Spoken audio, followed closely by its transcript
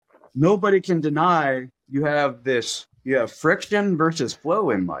nobody can deny you have friction versus flow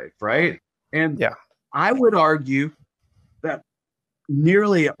in life, right? And Yeah. I would argue that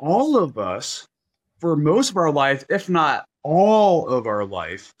nearly all of us, for most of our life, if not all of our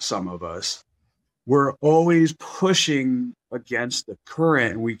life, some of us, we're always pushing against the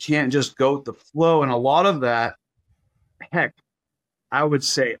current and we can't just go with the flow. And a lot of that, heck, I would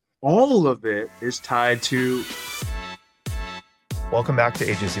say all of it is tied to. Welcome back to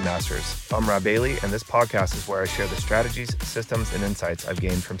Agency Masters. I'm Robb Bailey, and this podcast is where I share the strategies, systems, and insights I've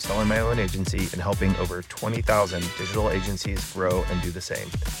gained from selling my own agency and helping over 20,000 digital agencies grow and do the same.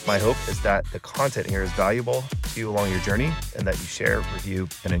 My hope is that the content here is valuable to you along your journey and that you share, review,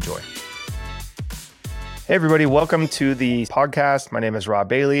 and enjoy. Hey, everybody. Welcome to the podcast. My name is Robb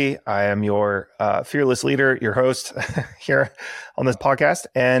Bailey. I am your fearless leader, your host here on this podcast.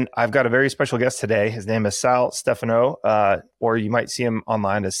 And I've got a very special guest today. His name is Sal Stefano, or you might see him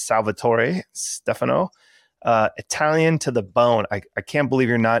online as Salvatore Stefano, Italian to the bone. I can't believe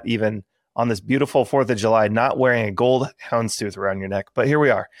you're not even on this beautiful 4th of July, not wearing a gold houndstooth around your neck. But here we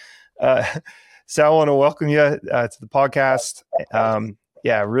are. Sal, I want to welcome you to the podcast.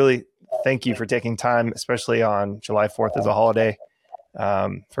 Really. Thank you for taking time, especially on July 4th as a holiday,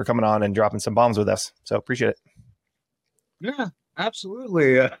 for coming on and dropping some bombs with us. So appreciate it. Yeah,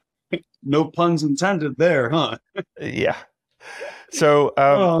 absolutely. No puns intended there, huh? Yeah. So,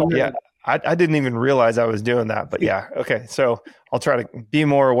 I didn't even realize I was doing that, but yeah. Okay. So I'll try to be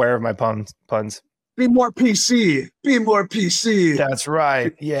more aware of my puns. Be more PC. Be more PC. That's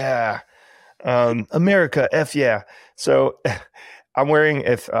right. Yeah. America, F yeah. So I'm wearing,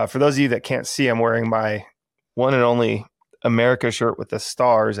 for those of you that can't see, I'm wearing my one and only America shirt with the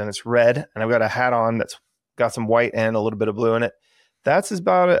stars, and it's red. And I've got a hat on that's got some white and a little bit of blue in it. That's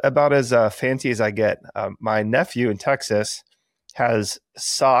about as fancy as I get. My nephew in Texas has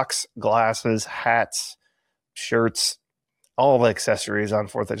socks, glasses, hats, shirts, all the accessories on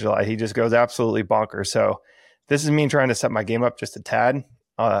 4th of July. He just goes absolutely bonkers. So this is me trying to set my game up just a tad.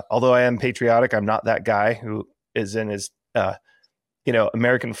 Although I am patriotic, I'm not that guy who is in his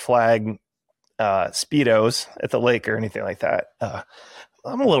American flag Speedos at the lake or anything like that.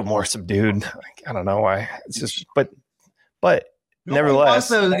 I'm a little more subdued. I don't know why. It's just, but nevertheless,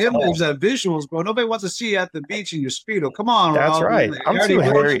 nobody wants those images, that visuals, bro. Nobody wants to see you at the beach in your Speedo. Come on, that's Rob. right. I'm too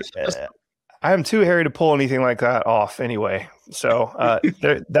hairy. I'm too hairy to pull anything like that off anyway. So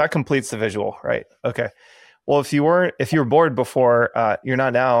that completes the visual, right? Okay. Well, if you were bored before, you're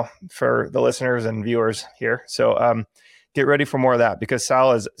not now for the listeners and viewers here. So get ready for more of that, because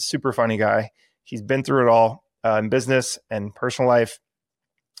Sal is a super funny guy. He's been through it all in business and personal life.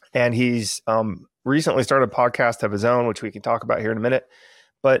 And he's recently started a podcast of his own, which we can talk about here in a minute.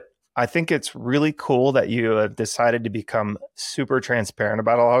 But I think it's really cool that you have decided to become super transparent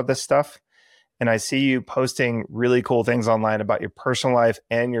about a lot of this stuff. And I see you posting really cool things online about your personal life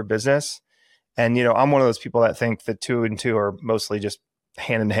and your business. And, I'm one of those people that think that 2 and 2 are mostly just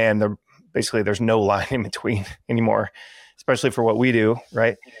hand in hand. There's no line in between anymore, especially for what we do,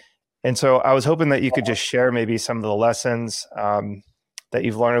 right? And so I was hoping that you could just share maybe some of the lessons that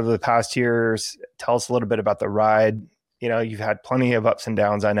you've learned over the past years. Tell us a little bit about the ride. You've had plenty of ups and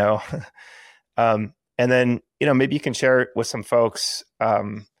downs, I know. And then, maybe you can share it with some folks,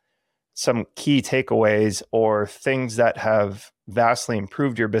 some key takeaways or things that have vastly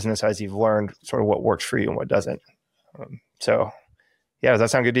improved your business as you've learned sort of what works for you and what doesn't. Does that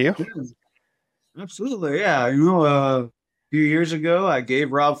sound good to you? Yeah, absolutely. Yeah. A few years ago, I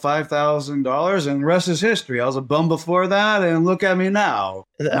gave Rob $5,000 and the rest is history. I was a bum before that. And look at me now.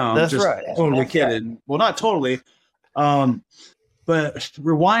 That's right. Totally kidding. Well, not totally. But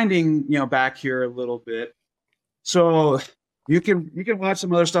rewinding, back here a little bit. So you can watch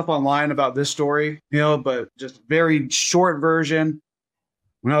some other stuff online about this story, but just very short version.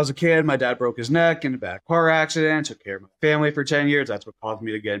 When I was a kid, my dad broke his neck in a bad car accident, took care of my family for 10 years. That's what caused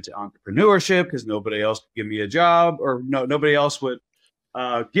me to get into entrepreneurship, because nobody else could give me a job, or nobody else would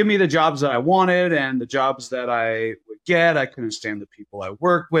give me the jobs that I wanted. And the jobs that I would get, I couldn't stand the people I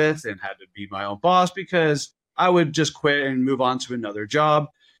worked with and had to be my own boss, because I would just quit and move on to another job.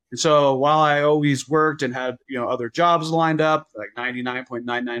 And so while I always worked and had, other jobs lined up, like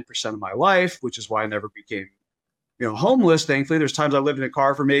 99.99% of my life, which is why I never became homeless. Thankfully, there's times I lived in a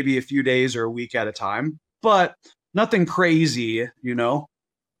car for maybe a few days or a week at a time, but nothing crazy,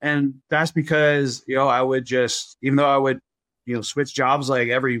 and that's because, I would just, even though I would, switch jobs like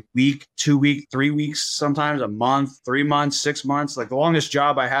every week, 2 weeks, 3 weeks, sometimes a month, 3 months, 6 months. Like the longest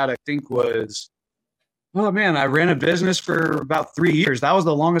job I had, I think was, I ran a business for about 3 years. That was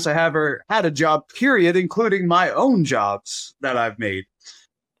the longest I ever had a job, period, including my own jobs that I've made.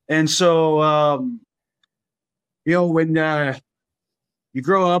 And so, when you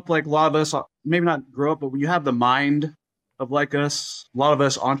grow up, like a lot of us, maybe not grow up, but when you have the mind of like us, a lot of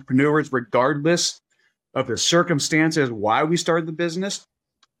us entrepreneurs, regardless of the circumstances why we started the business,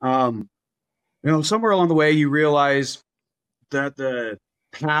 somewhere along the way, you realize that the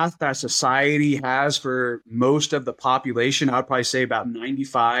path that society has for most of the population, I'd probably say about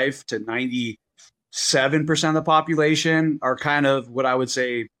 95 to 97% of the population are kind of what I would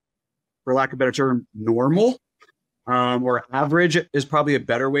say, for lack of a better term, normal, or average is probably a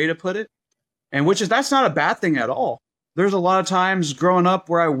better way to put it. And that's not a bad thing at all. There's a lot of times growing up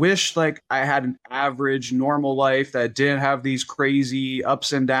where I wish like I had an average normal life that didn't have these crazy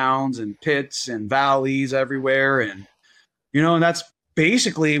ups and downs and pits and valleys everywhere. And, and that's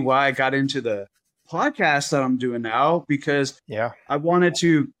basically why I got into the podcast that I'm doing now, because I wanted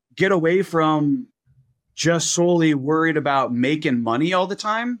to get away from just solely worried about making money all the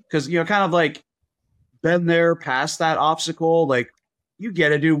time. Because, kind of like been there past that obstacle. Like you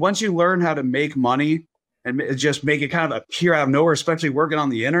get it, dude. Once you learn how to make money and just make it kind of appear out of nowhere, especially working on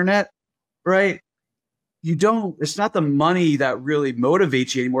the internet, right? It's not the money that really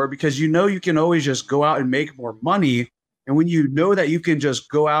motivates you anymore, because you can always just go out and make more money. And when you know that you can just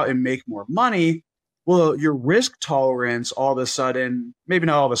go out and make more money, well, your risk tolerance all of a sudden, maybe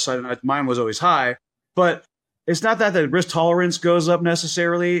not all of a sudden, mine was always high, but it's not that the risk tolerance goes up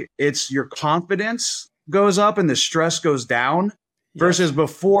necessarily. It's your confidence goes up and the stress goes down. Versus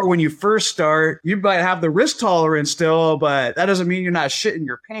before, when you first start, you might have the risk tolerance still, but that doesn't mean you're not shitting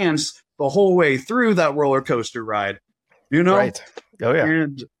your pants the whole way through that roller coaster ride, Right. Oh yeah.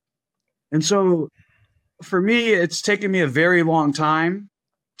 And so for me, it's taken me a very long time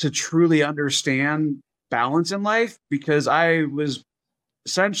to truly understand balance in life, because I was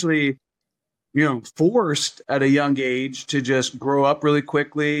essentially, forced at a young age to just grow up really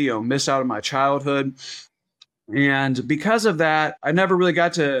quickly, miss out on my childhood. And because of that, I never really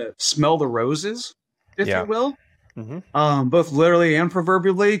got to smell the roses, if you will, both literally and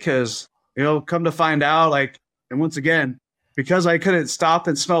proverbially, because, come to find out, and once again, because I couldn't stop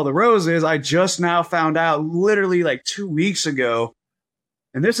and smell the roses, I just now found out literally like 2 weeks ago.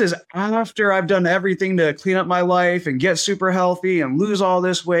 And this is after I've done everything to clean up my life and get super healthy and lose all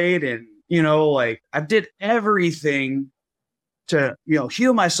this weight. And, I did everything to,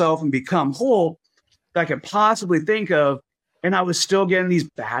 heal myself and become whole that I could possibly think of. And I was still getting these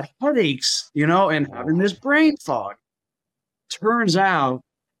bad headaches, and having this brain fog. Turns out,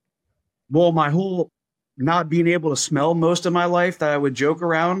 well, my whole not being able to smell most of my life that I would joke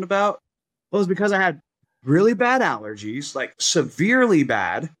around about was because I had really bad allergies, like severely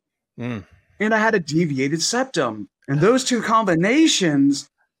bad. And I had a deviated septum. And those two combinations,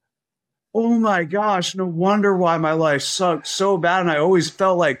 oh my gosh, no wonder why my life sucked so bad. And I always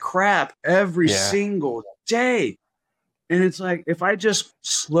felt like crap every single day. And it's like, if I just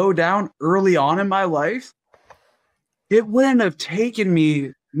slow down early on in my life, it wouldn't have taken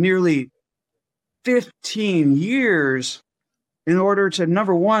me nearly 15 years in order to,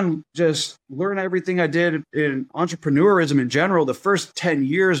 number one, just learn everything I did in entrepreneurism in general. The first 10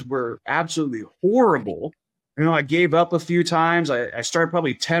 years were absolutely horrible. I gave up a few times. I started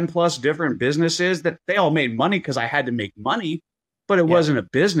probably 10 plus different businesses that they all made money because I had to make money, but it wasn't a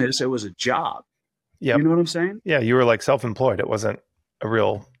business. It was a job. Yeah. You know what I'm saying? Yeah. You were like self-employed. It wasn't a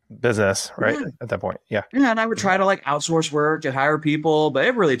real business, right? Yeah. At that point. Yeah. Yeah. And I would try to outsource work and hire people, but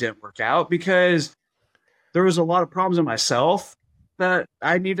it really didn't work out because there was a lot of problems in myself that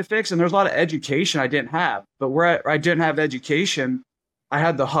I need to fix. And there's a lot of education I didn't have, but where I didn't have education, I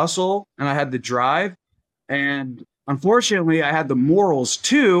had the hustle and I had the drive. And unfortunately, I had the morals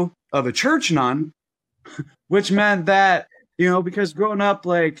too of a church nun, which meant that, because growing up,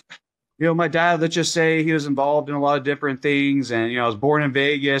 my dad, let's just say he was involved in a lot of different things. And, I was born in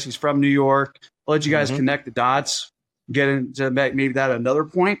Vegas. He's from New York. I'll let you guys connect the dots, get into maybe that at another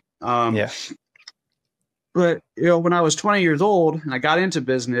point. But, when I was 20 years old and I got into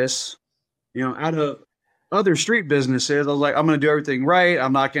business, out of other street businesses, I was like, I'm going to do everything right.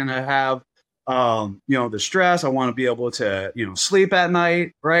 I'm not going to have the stress. I want to be able to, sleep at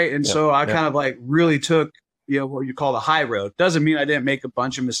night. Right. And so I kind of really took, what you call the high road. Doesn't mean I didn't make a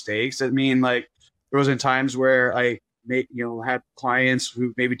bunch of mistakes. It mean there wasn't times where I had clients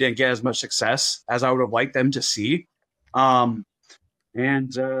who maybe didn't get as much success as I would have liked them to see. And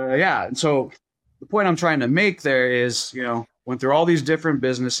so the point I'm trying to make there is, went through all these different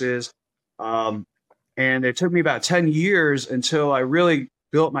businesses. And it took me about 10 years until I really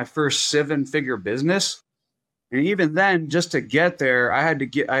built my first 7-figure business. And even then, just to get there, I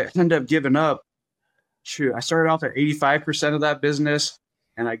ended up giving up. I started off at 85% of that business.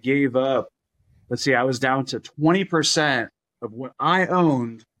 and I gave up. Let's see, I was down to 20% of what I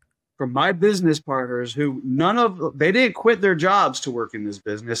owned from my business partners who they didn't quit their jobs to work in this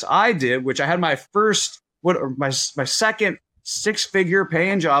business. I did, which I had my second 6-figure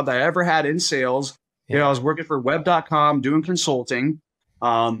paying job that I ever had in sales. You know, I was working for web.com doing consulting,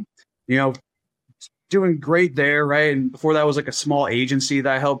 you know, doing great there. Right. And before that was like a small agency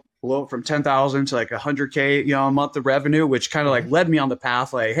that I helped blow it from 10,000 to like 100K, you know, a month of revenue, which kind of like led me on the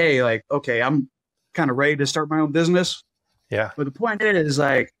path like, hey, like, okay, I'm kind of ready to start my own business. Yeah. But the point is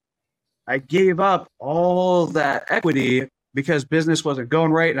like, I gave up all that equity because business wasn't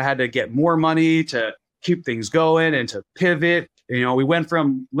going right. And I had to get more money to keep things going and to pivot. You know, we went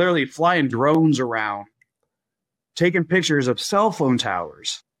from literally flying drones around, taking pictures of cell phone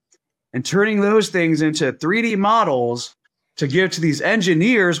towers and turning those things into 3D models to give to these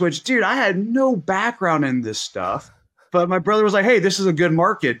engineers, which, dude, I had no background in this stuff. But my brother was like, hey, this is a good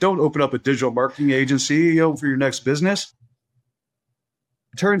market. Don't open up a digital marketing agency, you know, for your next business.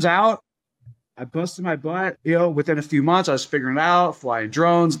 Turns out I busted my butt, you know, within a few months. I was figuring it out, flying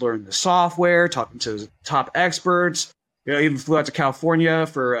drones, learning the software, talking to top experts. You know, even flew out to California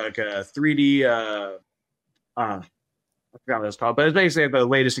for like a 3D, I forgot what it's called, but it's basically the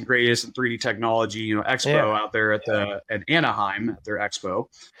latest and greatest in 3D technology, you know, expo out there at Anaheim at their expo.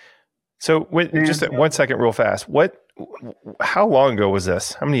 So just 1 second real fast. How long ago was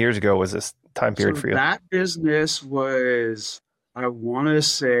this? How many years ago was this time period for you? That business was, I want to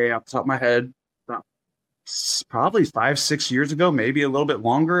say off the top of my head, probably 5-6 years ago, maybe a little bit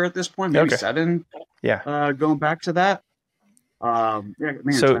longer at this point, maybe 7. Yeah. Going back to that.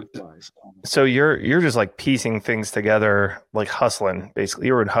 So you're just like piecing things together, like hustling, basically.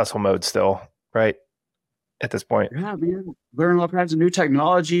 You were in hustle mode still, right? At this point. Yeah, man. Learning all kinds of new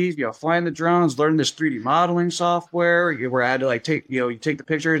technologies, you know, flying the drones, learning this 3D modeling software where I had to like you take the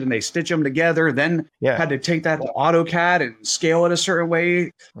pictures and they stitch them together. Then had to take that to AutoCAD and scale it a certain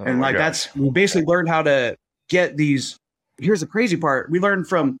way. And like we basically learned how to get these. Here's the crazy part. We learned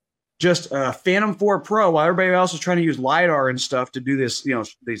from just Phantom 4 Pro while everybody else was trying to use LiDAR and stuff to do this, you know,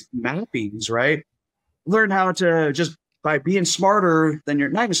 these mappings, right? Learn how to just by being smarter than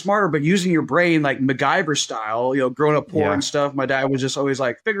not even smarter, but using your brain like MacGyver style, you know, growing up poor and stuff. My dad was just always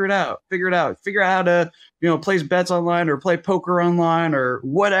like, figure it out, figure out how to, you know, place bets online or play poker online or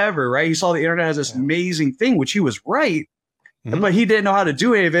whatever, right? He saw the internet as this amazing thing, which he was right. But he didn't know how to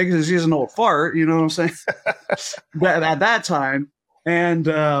do anything because he's an old fart, you know what I'm saying? At that time. And,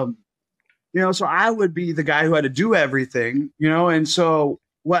 you know, so I would be the guy who had to do everything, you know? And so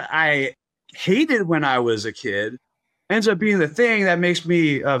what I hated when I was a kid ends up being the thing that makes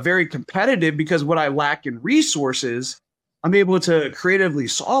me very competitive because what I lack in resources, I'm able to creatively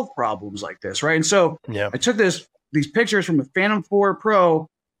solve problems like this, right? And so I took these pictures from a Phantom 4 Pro,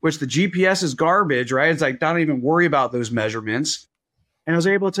 which the GPS is garbage, right? It's like, don't even worry about those measurements. And I was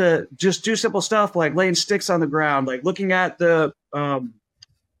able to just do simple stuff like laying sticks on the ground, like looking at the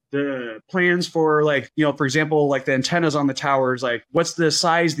plans for like, you know, for example, like the antennas on the towers, like what's the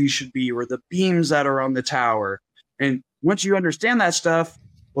size these should be or the beams that are on the tower. And once you understand that stuff,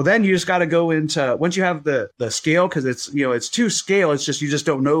 well, then you just got to go into, once you have the scale, because it's, you know, it's to scale. It's just, you just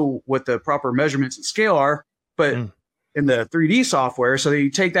don't know what the proper measurements and scale are. But in the 3D software, so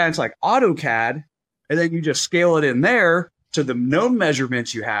you take that into like AutoCAD, and then you just scale it in there to the known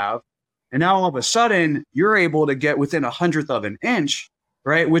measurements you have. And now all of a sudden, you're able to get within 1/100th of an inch,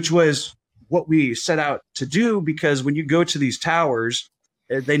 right? Which was what we set out to do, because when you go to these towers,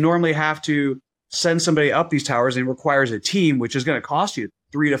 they normally have to send somebody up these towers, and it requires a team, which is going to cost you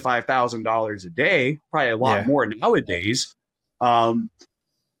 $3,000 to $5,000 a day, probably a lot more nowadays. And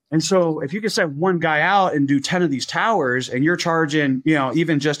so if you can send one guy out and do 10 of these towers and you're charging, you know,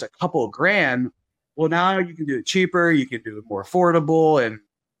 even just a couple of grand, well, now you can do it cheaper, you can do it more affordable, and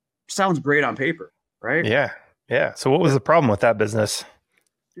sounds great on paper, right? Yeah. Yeah. So what was the problem with that business?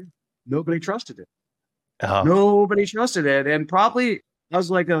 Nobody trusted it. Nobody trusted it. And probably I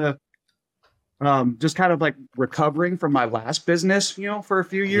was like just kind of like recovering from my last business, you know, for a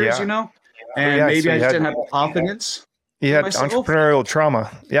few years, you know, and maybe I just didn't have confidence. You had entrepreneurial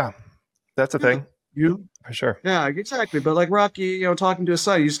trauma. Yeah. That's a thing. For sure. Yeah, exactly. But like Rocky, you know, talking to his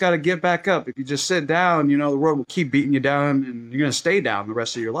son, you just got to get back up. If you just sit down, you know, the world will keep beating you down and you're going to stay down the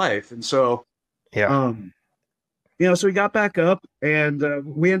rest of your life. And so, you know, so we got back up and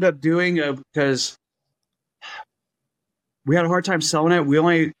we ended up doing because we had a hard time selling it.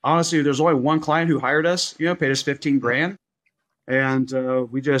 There's only one client who hired us, you know, paid us 15 grand. And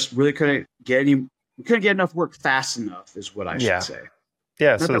we just really couldn't get enough work fast enough is what I should say.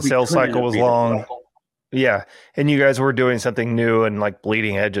 Yeah. So the sales cycle was long. Yeah. And you guys were doing something new and like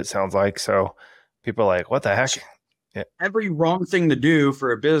bleeding edge, it sounds like. So people are like, what the heck? Yeah. Every wrong thing to do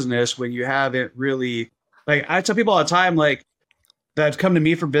for a business when you haven't really, like, I tell people all the time, like, that come to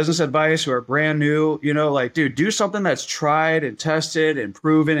me for business advice who are brand new, like, dude, do something that's tried and tested and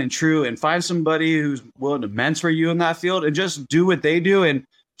proven and true, and find somebody who's willing to mentor you in that field and just do what they do and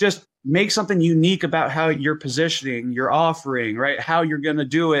just make something unique about how you're positioning, your offering, right? How you're going to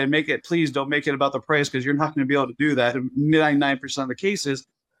do it, and make it, please don't make it about the price, because you're not going to be able to do that in 99% of the cases.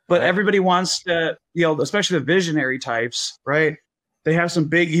 But everybody wants to, especially the visionary types, right? They have some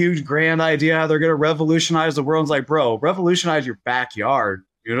big, huge, grand idea how they're going to revolutionize the world. It's like, bro, revolutionize your backyard,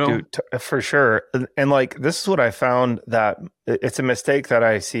 Dude, for sure. And like, this is what I found, that it's a mistake that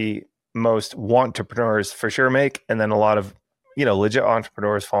I see most entrepreneurs for sure make. And then a lot of, legit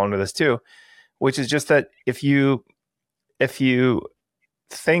entrepreneurs fall into this too, which is just that if you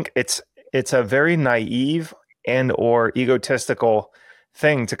think it's a very naive and or egotistical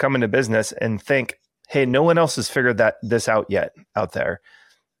thing to come into business and think, hey, no one else has figured this out yet out there,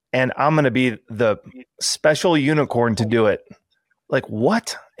 and I'm going to be the special unicorn to do it. Like,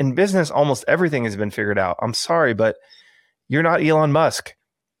 what? In business, almost everything has been figured out. I'm sorry, but you're not Elon Musk.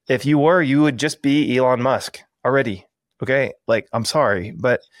 If you were, you would just be Elon Musk already. Okay? Like, I'm sorry,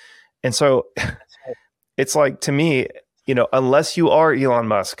 and so it's like, to me, unless you are Elon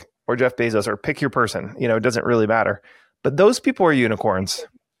Musk or Jeff Bezos, or pick your person, it doesn't really matter. But those people are unicorns.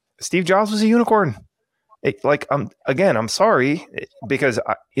 Steve Jobs was a unicorn. I'm sorry, because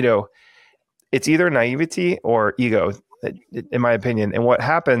it's either naivety or ego, in my opinion. And what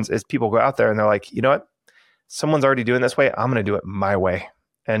happens is people go out there and they're like, you know what? Someone's already doing this way. I'm going to do it my way.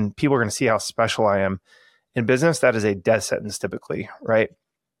 And people are going to see how special I am. In business, that is a death sentence typically, right?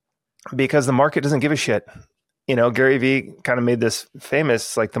 Because the market doesn't give a shit. Gary Vee kind of made this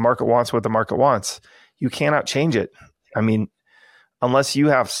famous, like, the market wants what the market wants. You cannot change it. I mean, unless you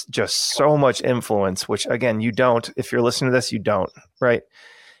have just so much influence, which, again, you don't. If you're listening to this, you don't, right?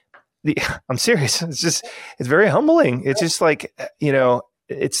 I'm serious. It's very humbling. It's just like,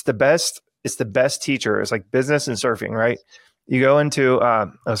 it's the best teacher. It's like business and surfing, right? You go into,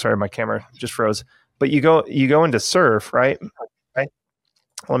 oh, sorry, my camera just froze. But you go into surf, right?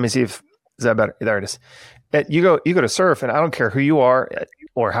 Let me see is that better? There it is. You go to surf, and I don't care who you are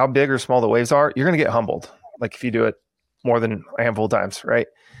or how big or small the waves are, you're going to get humbled. Like, if you do it more than a handful of times, right?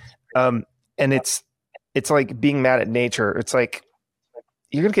 And it's like being mad at nature. It's like,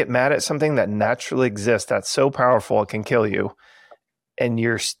 you're going to get mad at something that naturally exists, that's so powerful it can kill you. And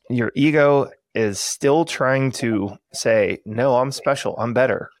your ego is still trying to say, no, I'm special, I'm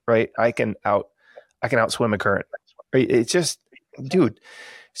better, right? I can outswim a current. Right? It's just, dude.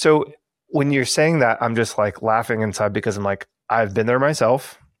 So when you're saying that, I'm just like laughing inside, because I'm like, I've been there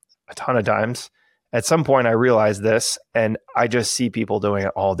myself a ton of times. At some point I realized this, and I just see people doing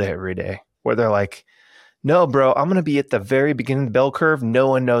it all day, every day, where they're like, no, bro, I'm going to be at the very beginning of the bell curve. No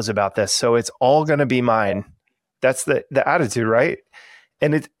one knows about this, so it's all going to be mine. That's the attitude, right?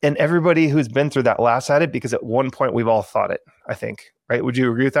 And everybody who's been through that laughs at it, because at one point we've all thought it, I think, right? Would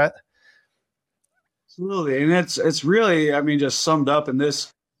you agree with that? Absolutely. And it's really, just summed up, and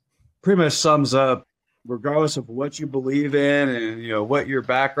this pretty much sums up, regardless of what you believe in and, what your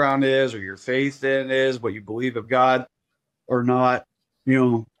background is or your faith in is, what you believe of God or not,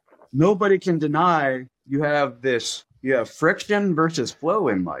 nobody can deny you have friction versus flow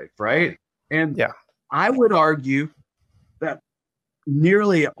in life, right? And yeah, I would argue that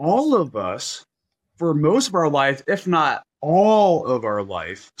nearly all of us, for most of our life, if not all of our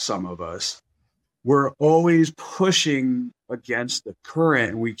life, some of us, we're always pushing against the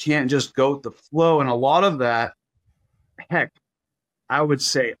current, and we can't just go with the flow. And a lot of that, heck, I would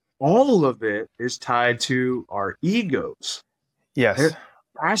say all of it is tied to our egos. Yes.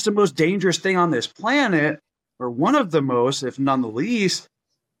 That's the most dangerous thing on this planet, or one of the most, if none the least,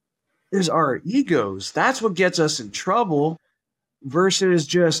 is our egos. That's what gets us in trouble, versus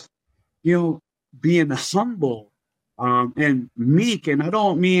just, being humble and meek. And I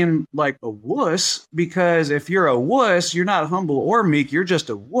don't mean like a wuss, because if you're a wuss, you're not humble or meek. You're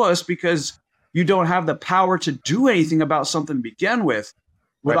just a wuss because you don't have the power to do anything about something to begin with.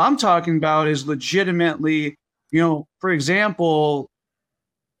 What I'm talking about is legitimately, for example,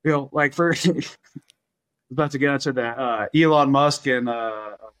 like for about to get into that Elon Musk and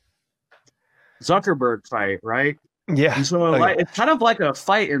Zuckerberg fight, right? Yeah. And so it's kind of like a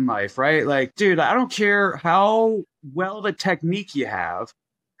fight in life, right? Like, dude, I don't care how well the technique you have,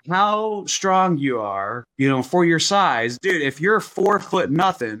 how strong you are, for your size, dude. If you're 4 foot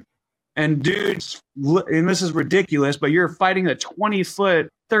nothing, and dudes, and this is ridiculous, but you're fighting a 20 foot,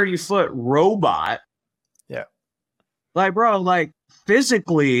 30 foot robot, Like, bro, like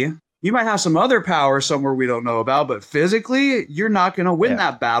physically, you might have some other power somewhere we don't know about, but physically, you're not going to win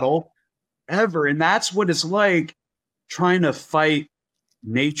that battle ever. And that's what it's like trying to fight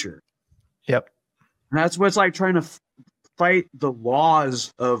nature. Yep. And that's what it's like trying to fight the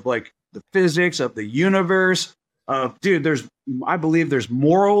laws of like the physics of the universe. Dude, I believe there's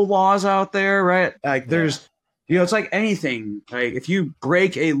moral laws out there, right? Like there's, it's like anything. Like if you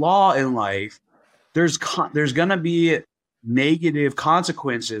break a law in life, there's going to be negative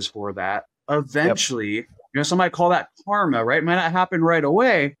consequences for that. Eventually, somebody call that karma, right? It might not happen right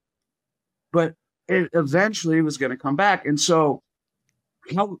away, but it eventually was going to come back. And so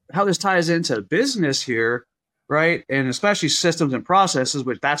how this ties into business here, right? And especially systems and processes,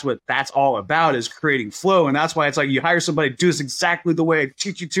 which that's all about, is creating flow. And that's why it's like you hire somebody to do this exactly the way I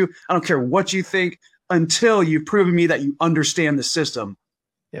teach you to. I don't care what you think until you've proven me that you understand the system.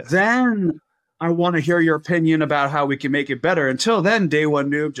 Yes. Then I want to hear your opinion about how we can make it better. Until then, day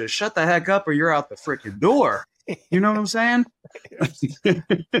one noob, just shut the heck up or you're out the freaking door. You know what I'm saying? Yeah,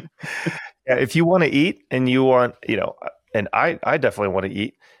 if you want to eat and you want, and I definitely want to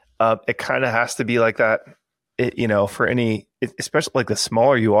eat, it kind of has to be like that. For especially like the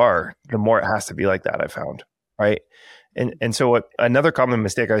smaller you are, the more it has to be like that, I found. Right. And so another common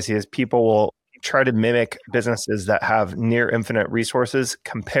mistake I see is people will try to mimic businesses that have near infinite resources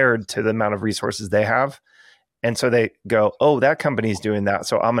compared to the amount of resources they have. And so they go, oh, that company's doing that,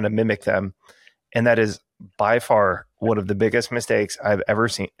 so I'm going to mimic them. And that is by far one of the biggest mistakes I've ever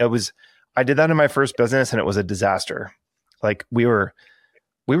seen. I did that in my first business and it was a disaster. Like we were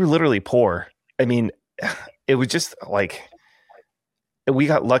literally poor. I mean, it was just like, we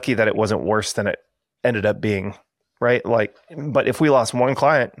got lucky that it wasn't worse than it ended up being, right? Like, but if we lost one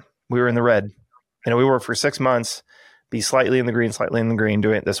client, we were in the red. We worked for 6 months, be slightly in the green,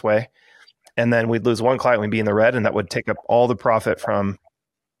 doing it this way. And then we'd lose one client, we'd be in the red, and that would take up all the profit from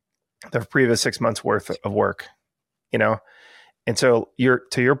the previous 6 months worth of work, And so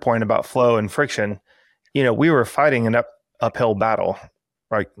to your point about flow and friction, we were fighting an uphill battle,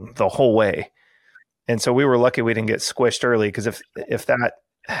 right, the whole way. And so we were lucky we didn't get squished early, because if that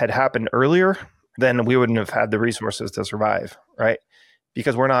had happened earlier, then we wouldn't have had the resources to survive, right?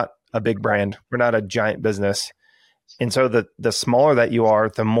 Because we're not a big brand. We're not a giant business. And so the smaller that you are,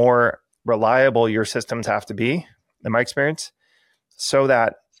 the more reliable your systems have to be, in my experience, so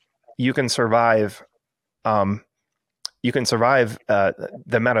that you can survive. The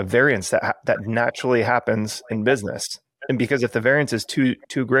amount of variance that naturally happens in business. And because if the variance is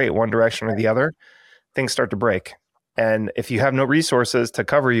too great one direction or the other, things start to break. And if you have no resources to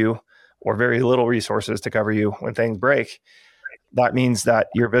cover you, or very little resources to cover you when things break, that means that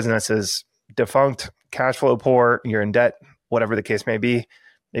your business is defunct, cash flow poor, you're in debt, whatever the case may be.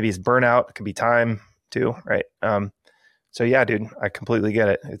 Maybe it's burnout, it could be time too, right? So yeah, dude, I completely get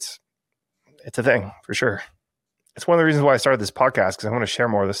it. It's a thing for sure. It's one of the reasons why I started this podcast, because I want to share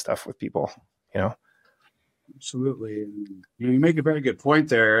more of this stuff with people, Absolutely. And you make a very good point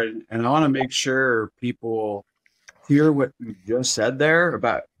there. And I want to make sure people hear what you just said there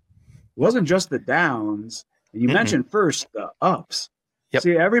about, it wasn't just the downs. You mentioned first the ups. Yep.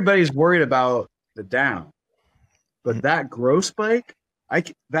 See, everybody's worried about the down, but that growth spike,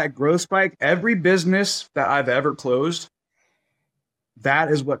 every business that I've ever closed,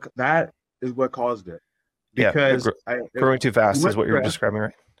 that is what caused it. Because growing too fast is what you're describing,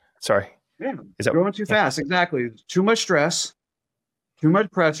 right? Sorry. Yeah, growing too fast. Exactly. Too much stress, too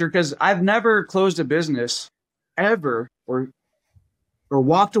much pressure. Because I've never closed a business ever, or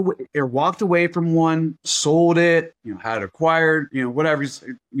walked away from one, sold it, had it acquired, whatever,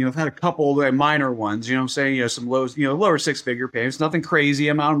 had a couple of minor ones, I'm saying, some lows, lower 6-figure payments, nothing crazy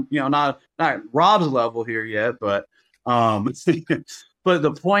amount, not Robb's level here yet, but but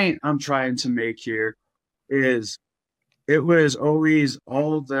the point I'm trying to make here is it was always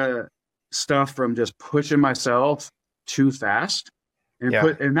all the stuff from just pushing myself too fast and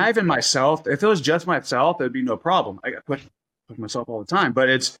not even myself. If it was just myself, it'd be no problem. I got push myself all the time, but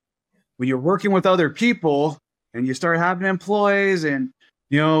it's when you're working with other people and you start having employees and,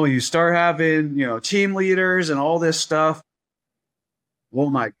 you start having, team leaders and all this stuff. Oh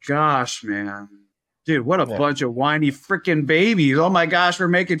my gosh, man. Dude, what a bunch of whiny freaking babies. Oh my gosh, we're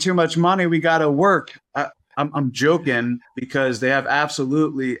making too much money. We got to work. I'm joking, because they have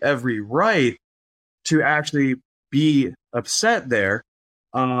absolutely every right to actually be upset there,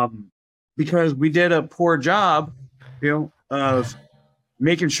 because we did a poor job, of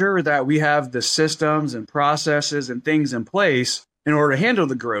making sure that we have the systems and processes and things in place in order to handle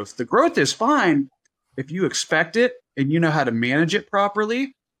the growth. The growth is fine if you expect it and you know how to manage it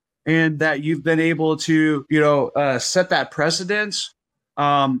properly. and that you've been able to, set that precedence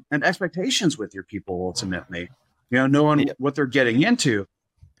and expectations with your people ultimately, knowing what they're getting into.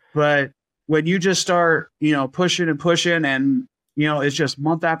 But when you just start, pushing and pushing and, it's just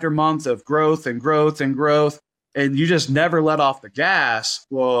month after month of growth and growth and growth, and you just never let off the gas.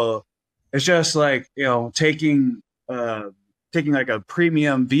 Well, it's just like, taking like a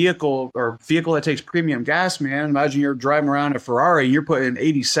premium vehicle or vehicle that takes premium gas, man. Imagine you're driving around a Ferrari, you're putting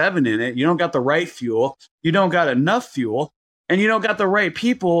 87 in it. You don't got the right fuel. You don't got enough fuel. And you don't got the right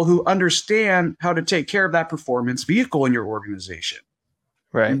people who understand how to take care of that performance vehicle in your organization.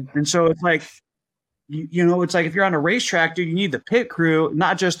 Right. And so it's like, it's like if you're on a racetrack, dude, you need the pit crew,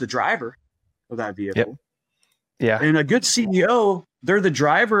 not just the driver of that vehicle. Yep. Yeah. And a good CEO, they're the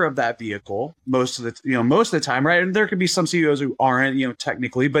driver of that vehicle most of the time, right? And there could be some CEOs who aren't,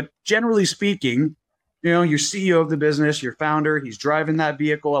 technically, but generally speaking, your CEO of the business, your founder, he's driving that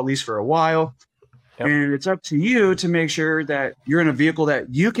vehicle at least for a while. Yep. And it's up to you to make sure that you're in a vehicle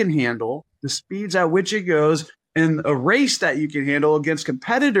that you can handle, the speeds at which it goes, and a race that you can handle against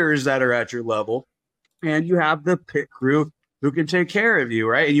competitors that are at your level. And you have the pit crew who can take care of you,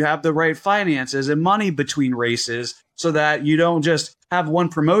 right? And you have the right finances and money between races so that you don't just have one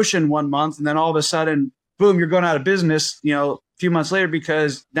promotion one month and then all of a sudden, boom, you're going out of business, a few months later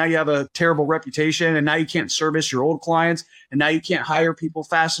because now you have a terrible reputation and now you can't service your old clients and now you can't hire people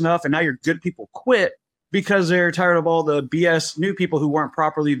fast enough and now your good people quit because they're tired of all the BS new people who weren't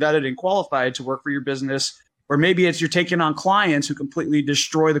properly vetted and qualified to work for your business. Or maybe it's you're taking on clients who completely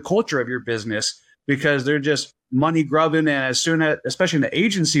destroy the culture of your business because they're just money grubbing. And as soon as, especially in the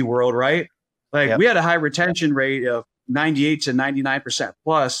agency world, right? Like we had a high retention rate of 98 to 99%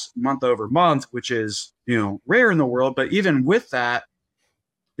 plus month over month, which is, rare in the world. But even with that,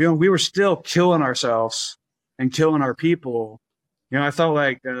 we were still killing ourselves and killing our people. I felt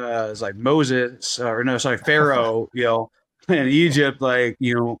like it was like Pharaoh, in Egypt, like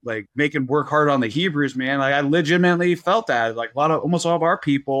making work hard on the Hebrews, man. Like I legitimately felt that. Like almost all of our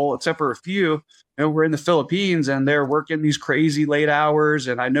people, except for a few, we're in the Philippines and they're working these crazy late hours.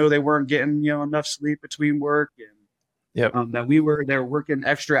 And I know they weren't getting, enough sleep between work. And they're working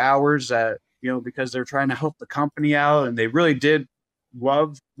extra hours that, because they're trying to help the company out. And they really did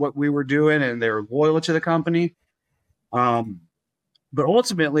love what we were doing and they were loyal to the company. But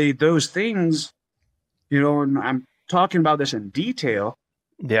ultimately those things, and I'm talking about this in detail.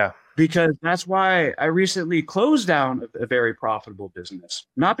 Yeah. Because that's why I recently closed down a very profitable business.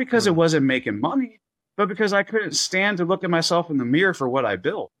 Not because it wasn't making money, but because I couldn't stand to look at myself in the mirror for what I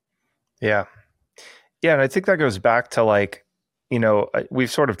built. Yeah. Yeah. And I think that goes back to like,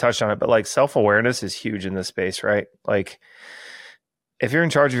 we've sort of touched on it, but like self-awareness is huge in this space, right? Like if you're in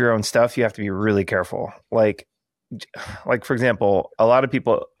charge of your own stuff, you have to be really careful. Like for example, a lot of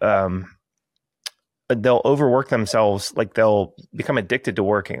people, they'll overwork themselves, like they'll become addicted to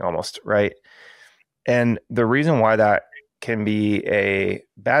working almost, right? And the reason why that can be a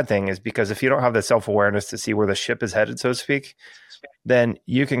bad thing is because if you don't have the self-awareness to see where the ship is headed, so to speak, then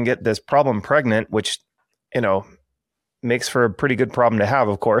you can get this problem pregnant, which, makes for a pretty good problem to have,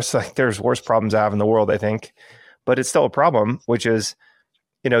 of course. Like there's worse problems to have in the world, I think, but it's still a problem, which is,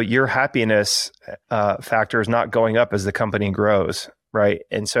 your happiness factor is not going up as the company grows, right?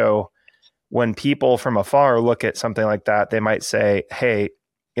 And so when people from afar look at something like that, they might say, hey,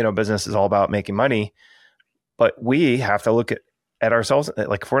 business is all about making money, but we have to look at ourselves.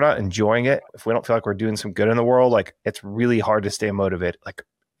 Like if we're not enjoying it, if we don't feel like we're doing some good in the world, like it's really hard to stay motivated, like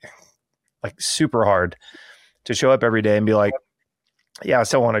super hard to show up every day and be like, yeah, I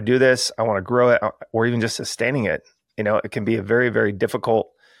still want to do this. I want to grow it, or even just sustaining it. It can be a very, very difficult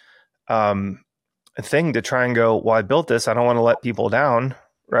thing to try and go, well, I built this. I don't want to let people down.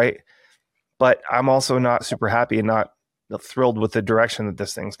 Right. But I'm also not super happy and not thrilled with the direction that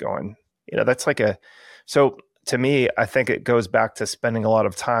this thing's going. That's like so to me, I think it goes back to spending a lot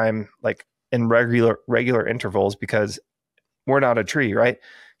of time like in regular intervals, because we're not a tree, right?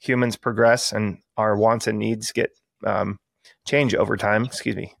 Humans progress and our wants and needs get change over time.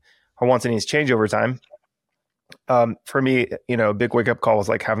 Our wants and needs change over time. For me, a big wake up call was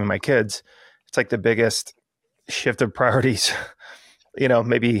like having my kids. It's like the biggest shift of priorities,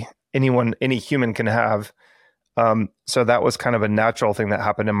 maybe any human can have. So that was kind of a natural thing that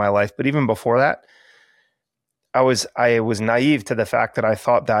happened in my life. But even before that, I was naive to the fact that I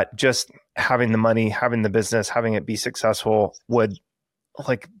thought that just having the money, having the business, having it be successful would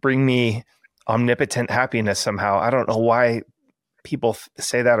like bring me omnipotent happiness somehow. I don't know why people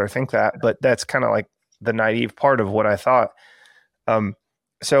say that or think that, but that's kind of like the naive part of what I thought.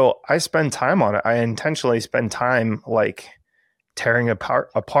 So I spend time on it. I intentionally spend time like tearing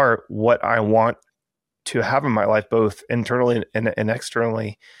apart what I want to have in my life, both internally and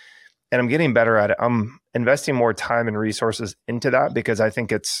externally. And I'm getting better at it. I'm investing more time and resources into that because I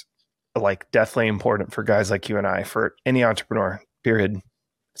think it's like deathly important for guys like you and I, for any entrepreneur, period.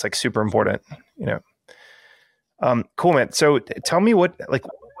 It's like super important, you know? Cool, man. So tell me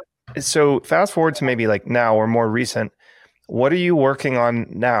so fast forward to maybe like now or more recent, what are you working on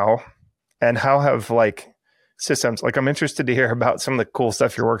now, and how have like systems, like I'm interested to hear about some of the cool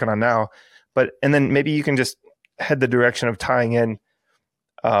stuff you're working on now, and then maybe you can just head the direction of tying in,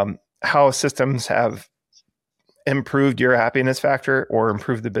 how systems have improved your happiness factor or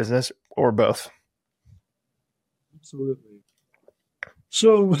improved the business, or both. Absolutely.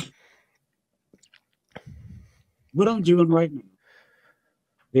 So what I'm doing right now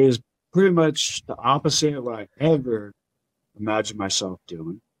is pretty much the opposite of what I ever imagined myself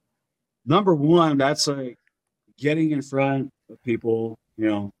doing. Number one, that's like getting in front of people, you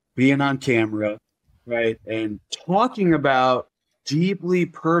know, being on camera, right? And talking about deeply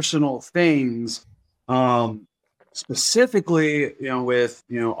personal things, specifically, you know, with,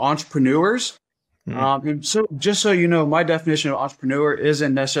 you know, entrepreneurs. And so just so you know, my definition of entrepreneur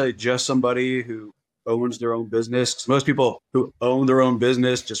isn't necessarily just somebody who owns their own business. Most people who own their own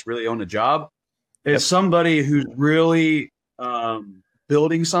business just really own a job. It's somebody who's really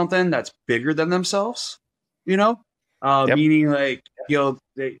building something that's bigger than themselves, you know, meaning like, you know,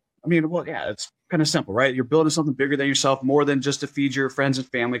 it's kind of simple, right? You're building something bigger than yourself, more than just to feed your friends and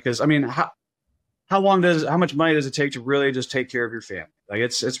family. Because I mean, how much money does it take to really just take care of your family? Like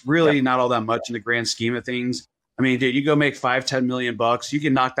it's really not all that much in the grand scheme of things. I mean, dude, you go make $5-10 million, you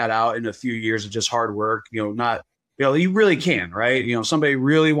can knock that out in a few years of just hard work. You know, you really can, right? You know, somebody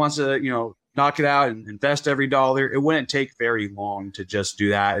really wants to, you know, knock it out and invest every dollar. It wouldn't take very long to just do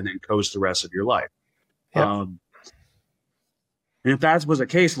that and then coast the rest of your life. And if that was the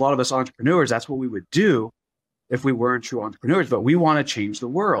case, a lot of us entrepreneurs, that's what we would do if we weren't true entrepreneurs. But we want to change the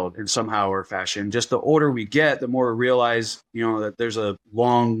world in somehow or fashion. Just the older we get, the more we realize, you know, that there's a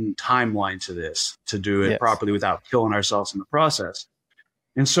long timeline to this, to do it properly without killing ourselves in the process.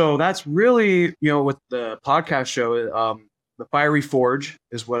 And so that's really, you know, with the podcast show, The Fiery Forge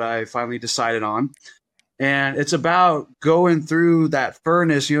is what I finally decided on. And it's about going through that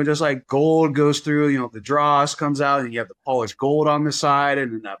furnace, you know, just like gold goes through, you know, the dross comes out and you have the polished gold on the side,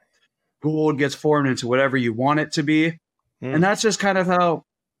 and then that gold gets formed into whatever you want it to be. And that's just kind of how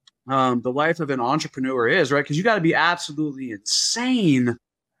the life of an entrepreneur is, right? Because you got to be absolutely insane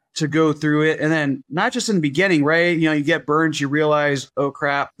to go through it. And then not just in the beginning, right? You know, you get burned, you realize, oh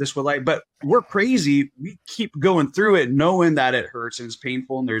crap, this would like, but we're crazy. We keep going through it knowing that it hurts and it's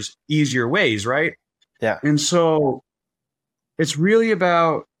painful and there's easier ways, right? Yeah. And so it's really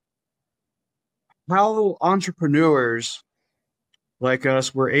about how entrepreneurs like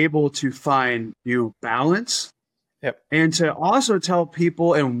us were able to find, you know, balance, and to also tell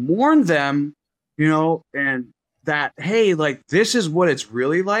people and warn them, you know, and that, hey, like this is what it's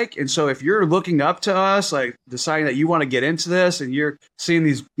really like. And so if you're looking up to us, like deciding that you want to get into this, and you're seeing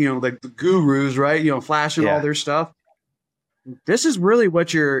these, you know, like the gurus, right, you know, flashing all their stuff, this is really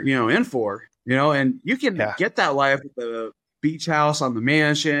what you're, you know, in for. You know, and you can get that life with the beach house on the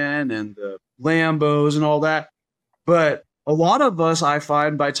mansion and the Lambos and all that. But a lot of us, I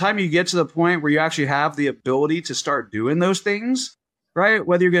find, by the time you get to the point where you actually have the ability to start doing those things, right?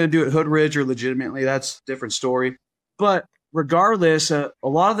 Whether you're going to do it hood-rich or legitimately, that's a different story. But regardless, a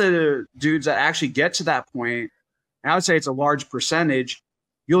lot of the dudes that actually get to that point, I would say it's a large percentage,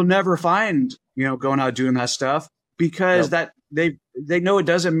 you'll never find, you know, going out doing that stuff, because that they know it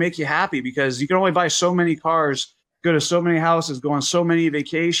doesn't make you happy, because you can only buy so many cars, go to so many houses, go on so many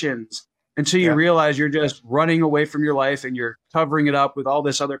vacations, until you realize you're just running away from your life and you're covering it up with all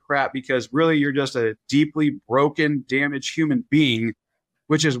this other crap, because really you're just a deeply broken, damaged human being,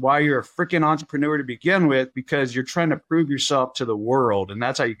 which is why you're a freaking entrepreneur to begin with, because you're trying to prove yourself to the world. And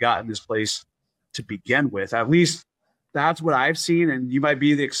that's how you got in this place to begin with. At least that's what I've seen. And you might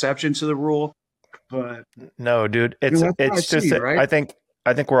be the exception to the rule. But no, dude, it's just, see, right? I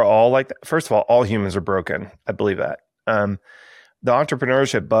think we're all like that. First of all humans are broken. I believe that. The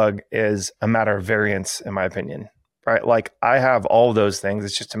entrepreneurship bug is a matter of variance, in my opinion, right? Like I have all of those things.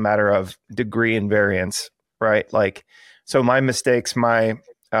 It's just a matter of degree and variance, right? Like, so my mistakes, my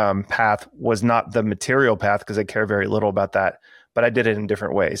path was not the material path, because I care very little about that, but I did it in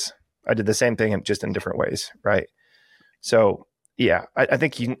different ways. I did the same thing just in different ways, right? So yeah, I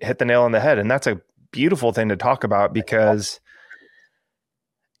think you hit the nail on the head, and that's a beautiful thing to talk about, because,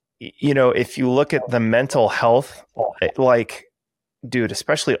 you know, if you look at the mental health, like dude,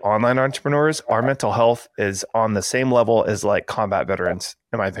 especially online entrepreneurs, our mental health is on the same level as like combat veterans,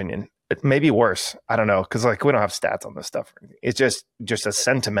 in my opinion. It may be worse. I don't know. Cause like we don't have stats on this stuff. It's just a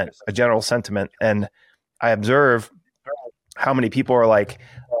sentiment, a general sentiment. And I observe how many people are like,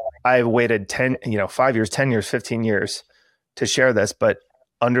 I've waited 5 years, 10 years, 15 years to share this, but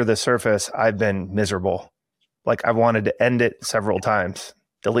under the surface, I've been miserable. Like I've wanted to end it several times,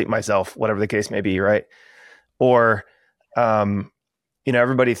 delete myself, whatever the case may be. Right. Or,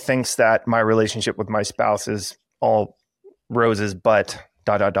 everybody thinks that my relationship with my spouse is all roses, but ...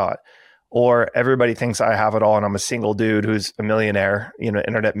 Or everybody thinks I have it all and I'm a single dude who's a millionaire,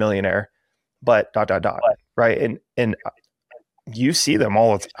 internet millionaire, but ... Right. And you see them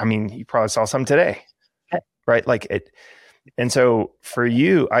all. I mean, you probably saw some today, right? Like it. And so for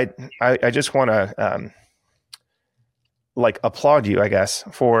you, I just want to, applaud you, I guess,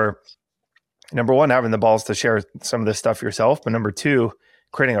 for number one, having the balls to share some of this stuff yourself, but number two,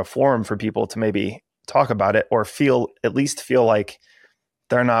 creating a forum for people to maybe talk about it or at least feel like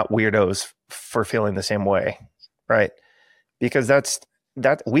they're not weirdos for feeling the same way. Right. Because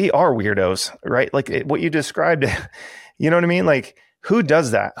we are weirdos, right? Like what you described, you know what I mean? Like who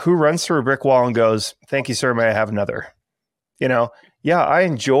does that? Who runs through a brick wall and goes, "Thank you, sir. May I have another?" Yeah, I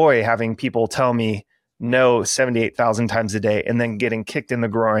enjoy having people tell me no 78,000 times a day and then getting kicked in the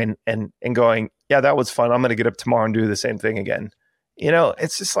groin and going, "Yeah, that was fun. I'm going to get up tomorrow and do the same thing again."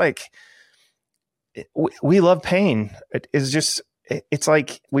 It's just like, we love pain. It's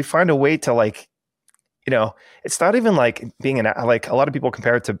like we find a way to like, it's not even like being like a lot of people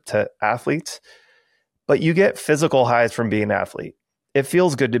compare it to athletes, but you get physical highs from being an athlete. It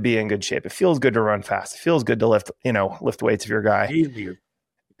feels good to be in good shape. It feels good to run fast. It feels good to lift weights if you're a guy.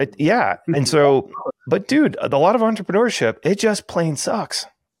 Yeah. And so, but dude, a lot of entrepreneurship, it just plain sucks.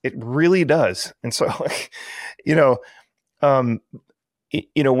 It really does. And so,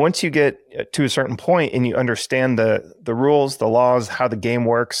 once you get to a certain point and you understand the rules, the laws, how the game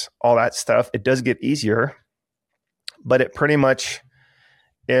works, all that stuff, it does get easier, but it pretty much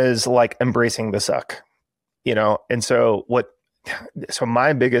is like embracing the suck, And so so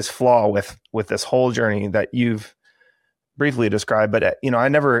my biggest flaw with this whole journey that you've briefly described, but I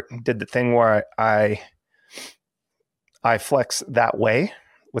never did the thing where I flex that way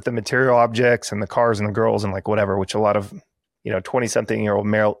with the material objects and the cars and the girls and like whatever, which a lot of 20-something-year-old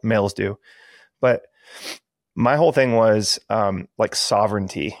males do. But my whole thing was like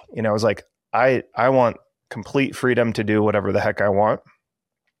sovereignty. I was like, I want complete freedom to do whatever the heck I want.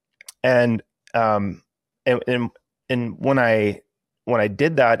 And when I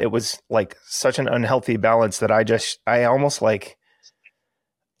did that, it was like such an unhealthy balance that I almost like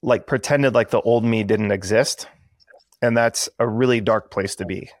pretended like the old me didn't exist. And that's a really dark place to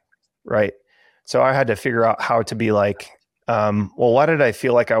be. Right. So I had to figure out how to be like, why did I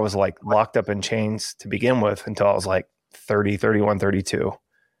feel like I was like locked up in chains to begin with until I was like 30, 31, 32.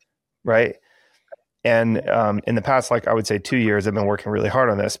 Right. And in the past, like I would say 2 years, I've been working really hard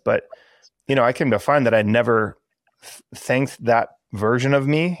on this, but I came to find that I never thanked that version of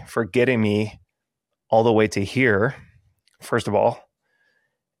me for getting me all the way to here, first of all.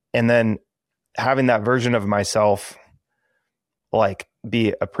 And then having that version of myself like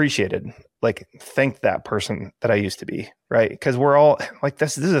be appreciated, like thank that person that I used to be, right? Because we're all like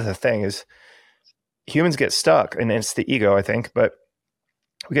this is the thing is humans get stuck, and it's the ego, I think, but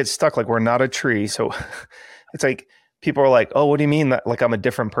we get stuck like we're not a tree. So it's like people are like, "Oh, what do you mean that like I'm a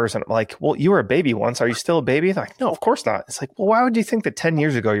different person?" I'm like, "Well, you were a baby once. Are you still a baby?" They're like, "No, of course not." It's like, well, why would you think that 10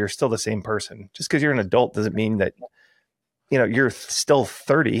 years ago you're still the same person? Just because you're an adult doesn't mean that you're still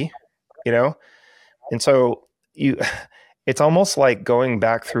 30, And so it's almost like going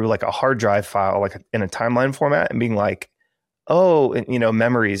back through like a hard drive file, like in a timeline format, and being like, oh, and,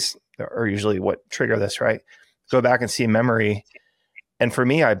 memories are usually what trigger this, right? Go back and see memory. And for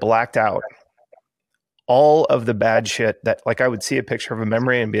me, I blacked out all of the bad shit that like I would see a picture of a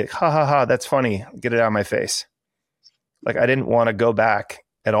memory and be like, ha ha ha, that's funny. Get it out of my face. Like I didn't want to go back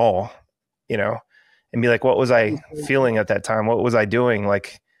at all, and be like, what was I feeling at that time? What was I doing?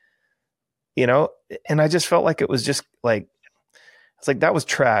 Like, and I just felt like it was just like, it's like, that was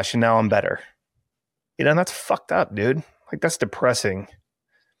trash. And now I'm better, and that's fucked up, dude. Like that's depressing,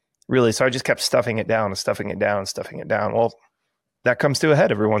 really. So I just kept stuffing it down and stuffing it down and stuffing it down. Well, that comes to a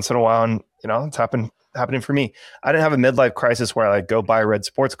head every once in a while. And, it's happening for me. I didn't have a midlife crisis where I like go buy a red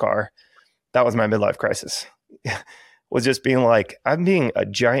sports car. That was my midlife crisis. Was just being like, I'm being a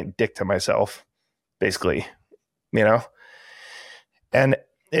giant dick to myself, basically, and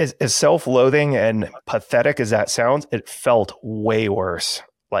as self-loathing and pathetic as that sounds, it felt way worse.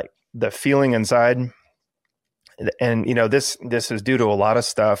 Like the feeling inside and this is due to a lot of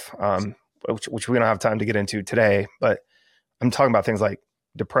stuff, which we don't have time to get into today, but I'm talking about things like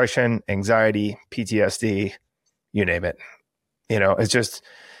depression, anxiety, PTSD, you name it. It's just,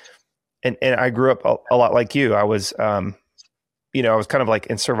 and I grew up a lot like you. I was, I was kind of like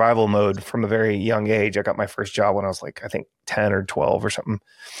in survival mode from a very young age. I got my first job when I was like, I think 10 or 12 or something,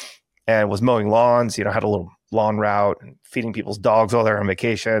 and was mowing lawns, had a little lawn route and feeding people's dogs while they're on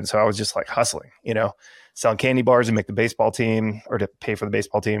vacation. So I was just like hustling, selling candy bars to make the baseball team or to pay for the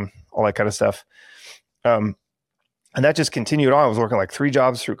baseball team, all that kind of stuff. And that just continued on. I was working like 3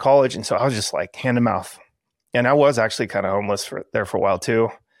 jobs through college. And so I was just like hand to mouth. And I was actually kind of homeless there for a while too.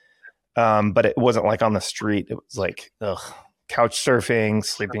 But it wasn't like on the street. It was like, couch surfing,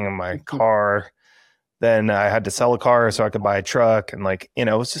 sleeping in my car. Then I had to sell a car so I could buy a truck. And like, it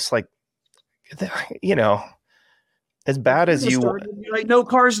was just like, as bad as like no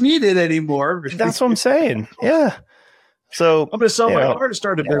cars needed anymore. That's what I'm saying. Yeah. So I'm going to sell my car to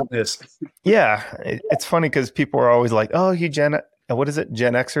start a business. Yeah. It's funny because people are always like, oh, you Gen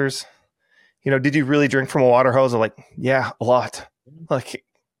Xers? Did you really drink from a water hose? I'm like, yeah, a lot. Like,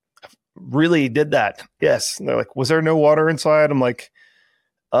 really did that. Yes. And they're like, was there no water inside? I'm like,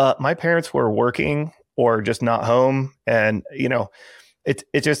 my parents were working or just not home. And,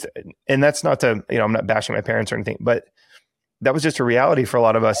 it just, and that's not to, I'm not bashing my parents or anything, but that was just a reality for a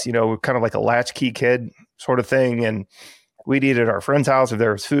lot of us, we're kind of like a latchkey kid sort of thing. And we'd eat at our friend's house if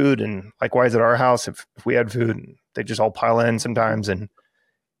there was food, and likewise at our house if we had food, and they just all pile in sometimes. And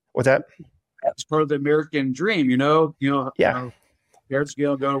what's that? That's part of the American dream, Yeah. Parents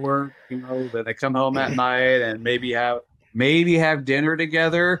go to work, then they come home at night and maybe have dinner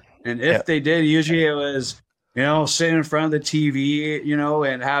together. And if they did, usually it was, sitting in front of the TV,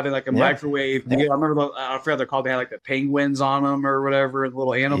 and having like a microwave. I remember, I forgot they're called. They had like the penguins on them or whatever,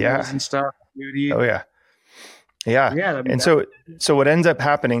 little animals and stuff. Oh yeah. Yeah. Yeah. I mean, and so what ends up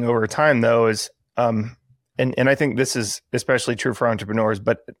happening over time though is, and I think this is especially true for entrepreneurs,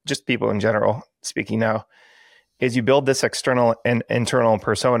 but just people in general speaking now, is you build this external and internal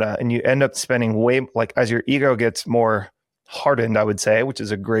persona, and you end up spending as your ego gets more hardened, I would say, which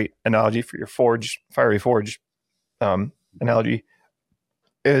is a great analogy for your fiery forge analogy,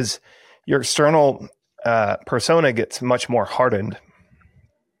 is your external persona gets much more hardened,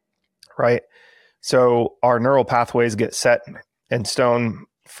 right? So our neural pathways get set in stone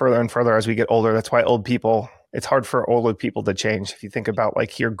further and further as we get older. That's why it's hard for older people to change. If you think about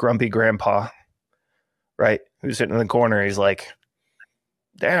like your grumpy grandpa, right, who's sitting in the corner, he's like,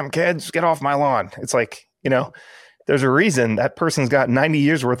 damn kids, get off my lawn. It's like, there's a reason that person's got 90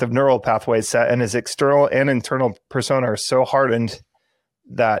 years worth of neural pathways set, and his external and internal persona are so hardened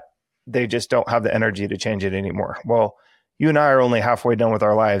that they just don't have the energy to change it anymore. Well, you and I are only halfway done with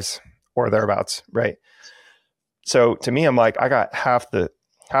our lives or thereabouts, right? So to me, I'm like, I got half the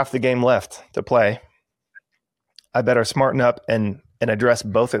game left to play. I better smarten up and address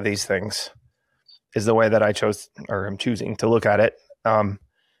both of these things, is the way that I chose, or I'm choosing to look at it.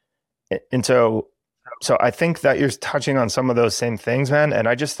 And so I think that you're touching on some of those same things, man. And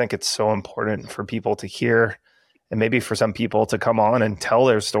I just think it's so important for people to hear, and maybe for some people to come on and tell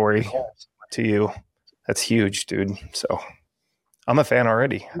their story to you. That's huge, dude. So I'm a fan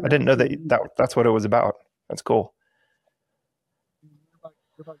already. I didn't know that's what it was about. That's cool.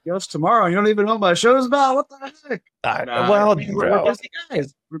 Guess tomorrow. You don't even know what my show's about. What the heck?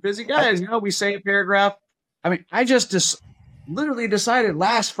 We're busy guys. We say a paragraph. I mean, I just literally decided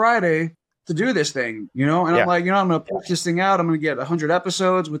last Friday to do this thing, and I'm like, I'm going to push this thing out. I'm going to get 100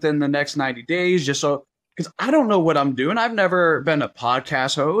 episodes within the next 90 days, because I don't know what I'm doing. I've never been a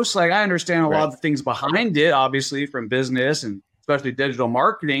podcast host. Like, I understand a lot of the things behind it, obviously, from business and especially digital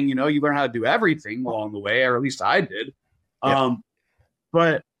marketing. You learn how to do everything along the way, or at least I did.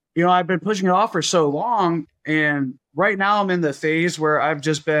 But, I've been pushing it off for so long. And right now I'm in the phase where I've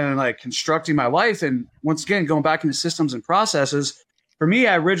just been like constructing my life. And once again, going back into systems and processes. For me,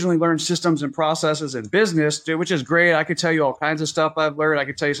 I originally learned systems and processes in business, which is great. I could tell you all kinds of stuff I've learned. I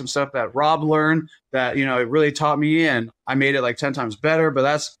could tell you some stuff that Robb learned that, it really taught me, and I made it like 10 times better. But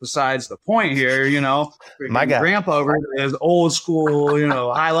that's besides the point here, My grandpa over his old school,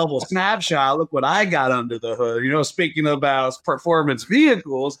 high level snapshot. Look what I got under the hood. Speaking about performance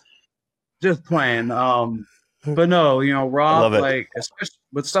vehicles, just playing. But no, Robb, like, especially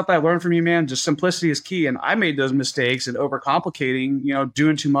with stuff that I learned from you, man, just simplicity is key. And I made those mistakes and overcomplicating,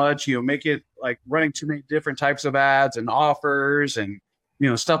 doing too much, make it like running too many different types of ads and offers and,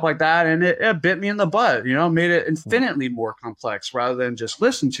 stuff like that. And it bit me in the butt, made it infinitely more complex rather than just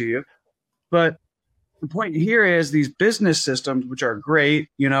listen to you. But the point here is these business systems, which are great,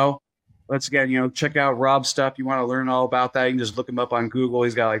 once again, check out Robb's stuff. You want to learn all about that, you can just look him up on Google.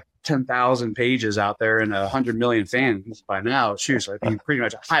 He's got like 10,000 pages out there and 100 million fans by now. Shoot, so I think he pretty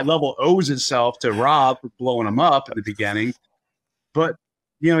much high level owes himself to Robb for blowing him up at the beginning. But,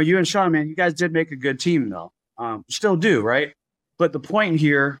 you and Sean, man, you guys did make a good team though. Still do, right? But the point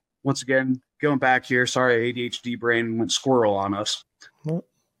here, once again, going back here, sorry, ADHD brain went squirrel on us.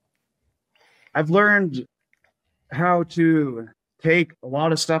 I've learned how to take a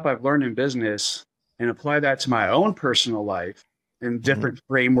lot of stuff I've learned in business and apply that to my own personal life in different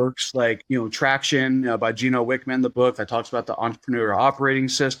frameworks, like, Traction by Gino Wickman, the book that talks about the entrepreneur operating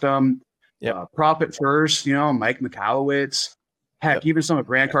system, Profit First, Mike Michalowicz. Heck, even some of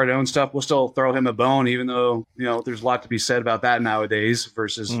Grant Cardone's stuff, we'll still throw him a bone, even though, there's a lot to be said about that nowadays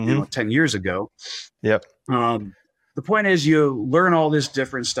versus, 10 years ago. Yep. The point is you learn all this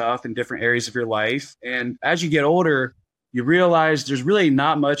different stuff in different areas of your life. And as you get older, you realize there's really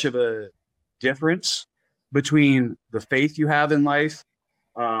not much of a difference between the faith you have in life,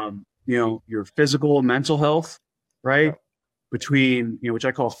 your physical and mental health, right? Between, which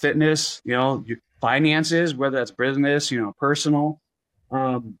I call fitness, your finances, whether that's business, personal,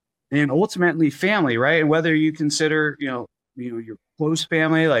 and ultimately family, right? And whether you consider, your close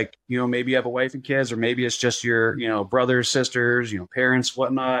family, like, maybe you have a wife and kids, or maybe it's just your, brothers, sisters, parents,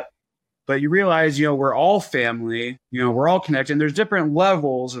 whatnot. But you realize, we're all family, we're all connected. And there's different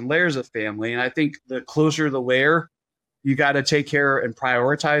levels and layers of family. And I think the closer the layer, you got to take care and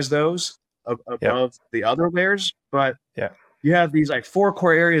prioritize those above the other layers. But you have these like 4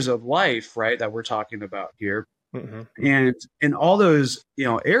 core areas of life, right, that we're talking about here. And in all those,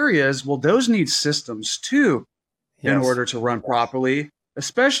 areas, well, those need systems too, in order to run properly,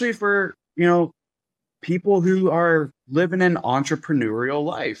 especially for, people who are living an entrepreneurial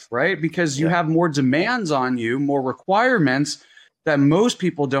life, right? Because you have more demands on you, more requirements that most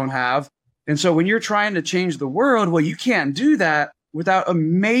people don't have. And so when you're trying to change the world, well, you can't do that without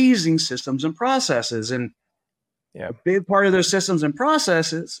amazing systems and processes. And a big part of those systems and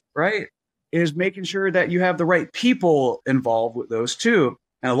processes, right, is making sure that you have the right people involved with those too.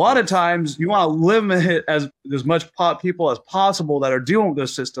 And a lot of times you want to limit as much people as possible that are dealing with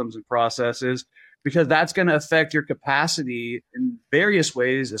those systems and processes, because that's going to affect your capacity in various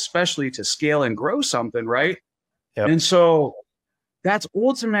ways, especially to scale and grow something, right? And so that's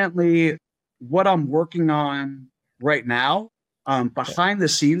ultimately what I'm working on right now, behind the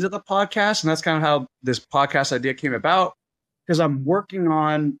scenes of the podcast. And that's kind of how this podcast idea came about, because I'm working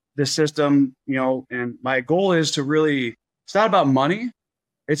on the system, and my goal is to really, it's not about money.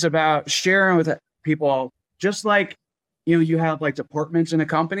 It's about sharing with people, just like, you have like departments in a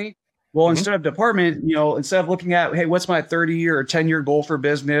company. Well, instead of department, instead of looking at, hey, what's my 30-year or 10-year goal for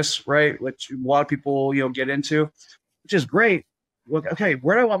business, right? Which a lot of people, get into, which is great. Look, okay,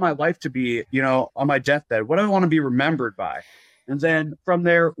 where do I want my life to be, on my deathbed? What do I want to be remembered by? And then from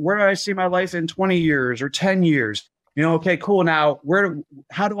there, where do I see my life in 20 years or 10 years? Okay, cool. Now, what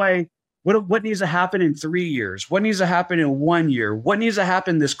needs to happen in 3 years? What needs to happen in 1 year? What needs to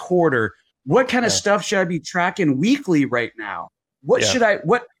happen this quarter? What kind of stuff should I be tracking weekly right now? What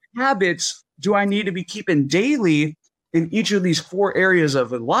habits do I need to be keeping daily in each of these 4 areas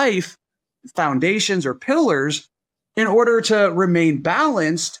of life, foundations or pillars, in order to remain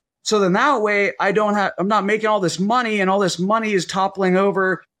balanced? So then that way I'm not making all this money, and all this money is toppling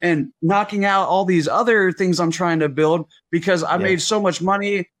over and knocking out all these other things I'm trying to build, because I made so much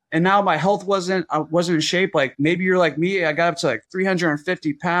money and now my health wasn't in shape. Like maybe you're like me, I got up to like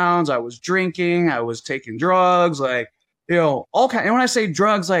 350 pounds. I was drinking, I was taking drugs, like, all kind. And when I say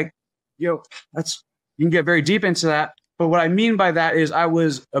drugs, like, that's, you can get very deep into that. But what I mean by that is I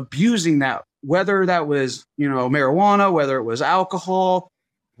was abusing that, whether that was, marijuana, whether it was alcohol,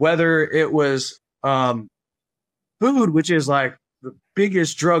 whether it was food, which is like the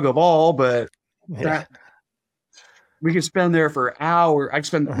biggest drug of all, but that we could spend there for hours. I could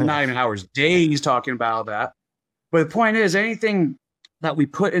spend not even hours, days talking about that. But the point is, anything that we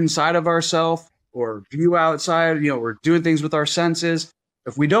put inside of ourselves or view outside, we're doing things with our senses.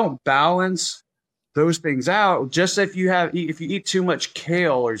 If we don't balance those things out, just if you eat too much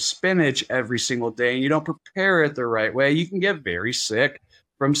kale or spinach every single day and you don't prepare it the right way, you can get very sick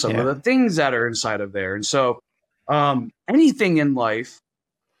from some of the things that are inside of there. And so anything in life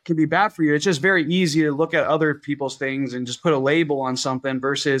can be bad for you. It's just very easy to look at other people's things and just put a label on something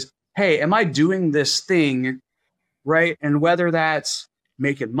versus, hey, am I doing this thing right? And whether that's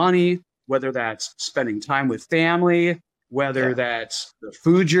making money, whether that's spending time with family, whether that's the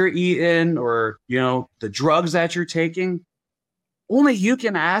food you're eating or, the drugs that you're taking, only you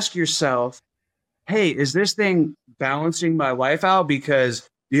can ask yourself, hey, is this thing balancing my life out? Because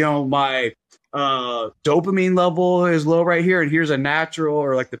my dopamine level is low right here, and here's a natural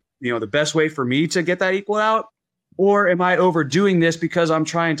or like the best way for me to get that equal out? Or am I overdoing this because I'm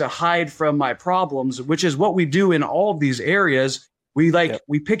trying to hide from my problems, which is what we do in all of these areas. We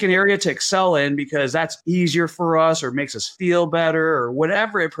pick an area to excel in because that's easier for us or makes us feel better or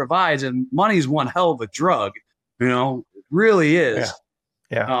whatever it provides. And money's one hell of a drug, it really is.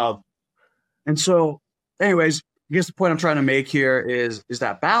 Yeah. And so anyways, I guess the point I'm trying to make here is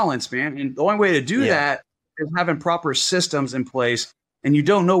that balance, man. And the only way to do that is having proper systems in place. And you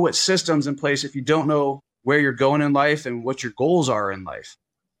don't know what systems in place if you don't know where you're going in life and what your goals are in life.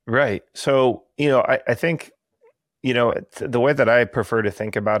 Right. So, I think, the way that I prefer to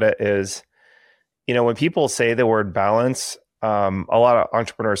think about it is, when people say the word balance, a lot of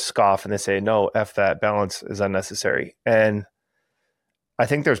entrepreneurs scoff and they say, no, F that, balance is unnecessary. And I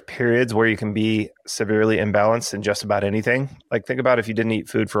think there's periods where you can be severely imbalanced in just about anything. Like think about if you didn't eat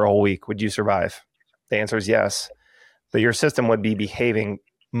food for a whole week, would you survive? The answer is yes. But your system would be behaving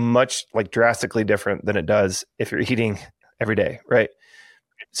much like drastically different than it does if you're eating every day, right?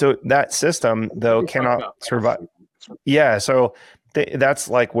 So that system though cannot survive. Yeah. So that's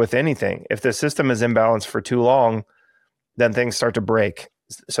like with anything. If the system is imbalanced for too long, then things start to break.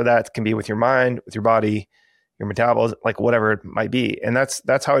 So that can be with your mind, with your body, your metabolism, like whatever it might be. And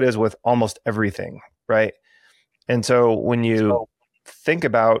that's how it is with almost everything, right? And so when you think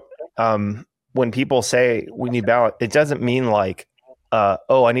about when people say we need balance, it doesn't mean like,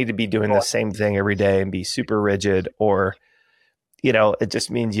 I need to be doing the same thing every day and be super rigid, or, it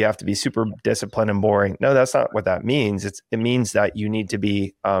just means you have to be super disciplined and boring. No, that's not what that means. It means that you need to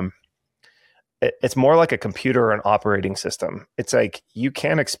be, it's more like a computer or an operating system. It's like, you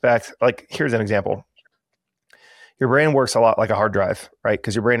can't expect, like, here's an example. Your brain works a lot like a hard drive, right?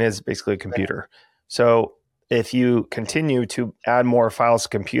 Because your brain is basically a computer. So if you continue to add more files to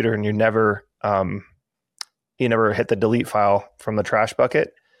computer and you never hit the delete file from the trash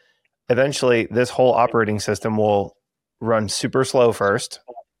bucket, eventually this whole operating system will run super slow first,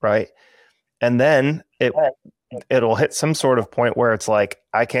 right? And then it'll hit some sort of point where it's like,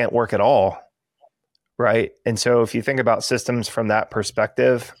 I can't work at all, right? And so if you think about systems from that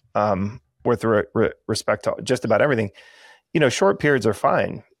perspective, with respect to just about everything, short periods are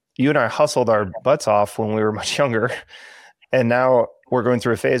fine. You and I hustled our butts off when we were much younger. And now we're going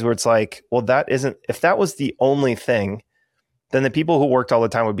through a phase where it's like, well, if that was the only thing, then the people who worked all the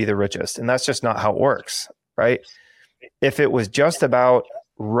time would be the richest. And that's just not how it works, right? If it was just about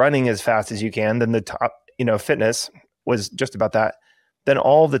running as fast as you can, then the top, fitness was just about that. Then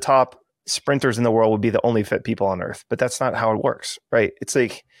all the top sprinters in the world would be the only fit people on earth. But that's not how it works, right? It's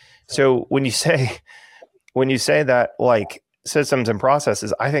like, so when you say that, like, systems and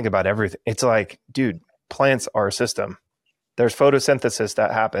processes, I think about everything. It's like, dude, plants are a system. There's photosynthesis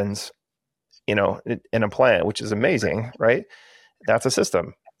that happens, in a plant, which is amazing, right? That's a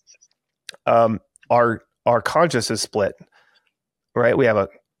system. Our conscious is split, right? We have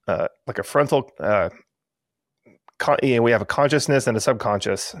a frontal, we have a consciousness and a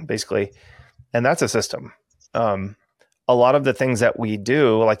subconscious, basically, and that's a system. A lot of the things that we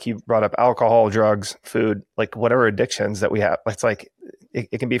do, like you brought up alcohol, drugs, food, like whatever addictions that we have, it's like,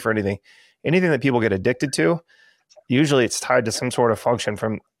 it can be for anything that people get addicted to. Usually it's tied to some sort of function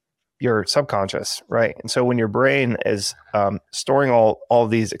from your subconscious, right? And so when your brain is storing all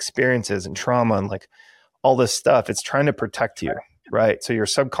these experiences and trauma and like all this stuff, it's trying to protect you, right? So your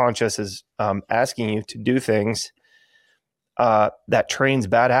subconscious is asking you to do things that trains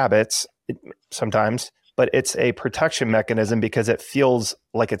bad habits sometimes, but it's a protection mechanism because it feels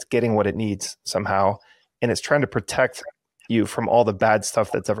like it's getting what it needs somehow. And it's trying to protect you from all the bad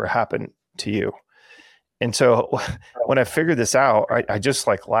stuff that's ever happened to you. And so when I figured this out, I just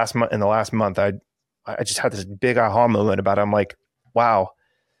like in the last month, I just had this big aha moment about it. I'm like, wow,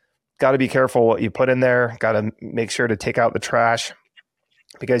 got to be careful what you put in there. Got to make sure to take out the trash,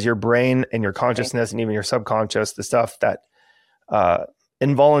 because your brain and your consciousness and even your subconscious, the stuff that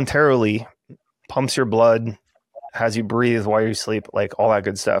involuntarily pumps your blood, has you breathe while you sleep, like all that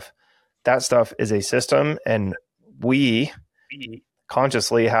good stuff. That stuff is a system, and we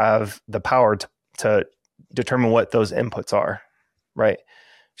consciously have the power to determine what those inputs are, right?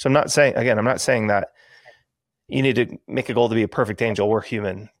 So I'm not saying that you need to make a goal to be a perfect angel. We're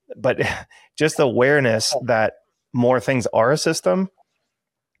human, but just the awareness that more things are a system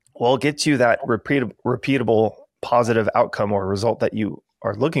will get you that repeatable positive outcome or result that you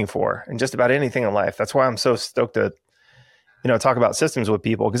are looking for in just about anything in life. That's why I'm so stoked to, talk about systems with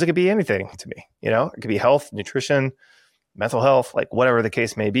people, because it could be anything to me. It could be health, nutrition, mental health, like whatever the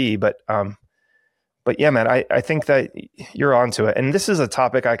case may be. But But yeah, man, I think that you're onto it. And this is a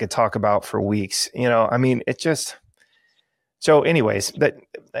topic I could talk about for weeks. I mean, it just, so anyways,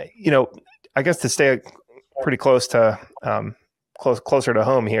 I guess to stay pretty close to, closer to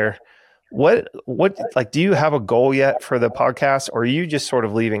home here, what, like, do you have a goal yet for the podcast, or are you just sort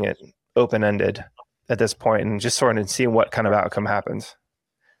of leaving it open-ended at this point and just sort of seeing what kind of outcome happens?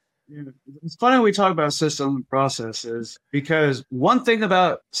 It's funny we talk about systems and processes, because one thing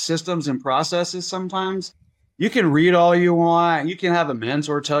about systems and processes, sometimes you can read all you want, you can have a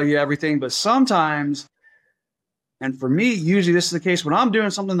mentor tell you everything, but sometimes, and for me, usually this is the case when I'm doing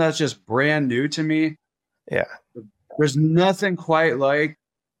something that's just brand new to me. Yeah. There's nothing quite like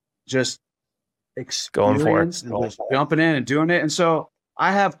just experience and just jumping in and doing it. And so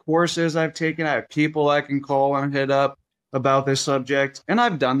I have courses I've taken, I have people I can call and hit up about this subject. And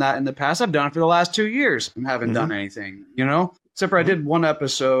I've done that in the past. I've done it for the last 2 years and haven't done anything, except for I did one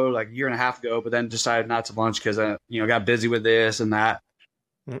episode like a year and a half ago, but then decided not to launch because I, got busy with this and that.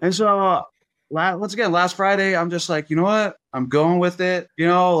 And so once again, last Friday, I'm just like, you know what? I'm going with it,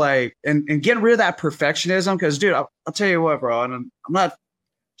 and getting rid of that perfectionism. Because, dude, I'll tell you what, bro, and I'm not,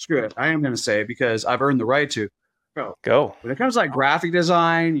 screw it. I am going to say, because I've earned the right to. Bro, go. When it comes to like graphic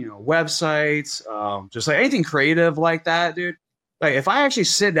design, websites, just like anything creative like that, dude. Like if I actually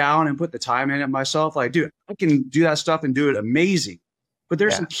sit down and put the time in it myself, like, dude, I can do that stuff and do it amazing. But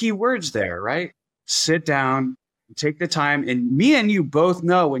there's some key words there, right? Sit down, take the time. And me and you both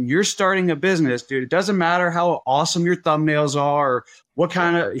know when you're starting a business, dude, it doesn't matter how awesome your thumbnails are, or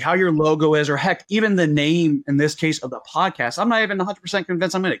how your logo is, or heck, even the name in this case of the podcast. I'm not even 100%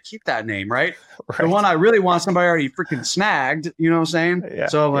 convinced I'm going to keep that name, right? The one I really want, somebody already freaking snagged, you know what I'm saying? Yeah,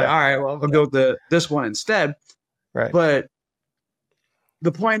 so I'm like, all right, well, I'll go with this one instead. Right. But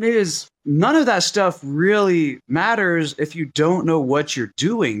the point is, none of that stuff really matters if you don't know what you're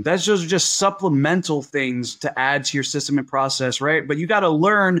doing. That's just supplemental things to add to your system and process, right? But you got to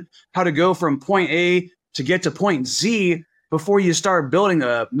learn how to go from point A to get to point Z before you start building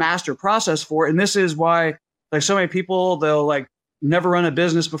a master process for it. And this is why, like, so many people, they'll like never run a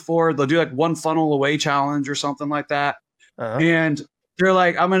business before. They'll do like one funnel away challenge or something like that. And they're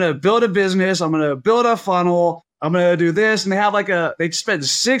like, I'm going to build a business. I'm going to build a funnel. I'm going to do this. And they have they spent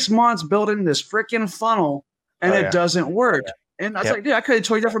 6 months building this freaking funnel, and it doesn't work. And I was like, dude, I could have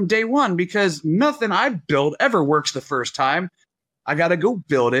told you that from day one, because nothing I build ever works the first time. I got to go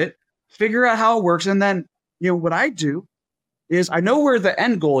build it, figure out how it works. And then, what I do is I know where the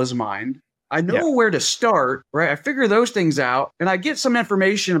end goal is mined. I know where to start, right? I figure those things out, and I get some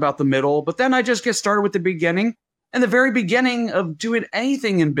information about the middle, but then I just get started with the beginning. And the very beginning of doing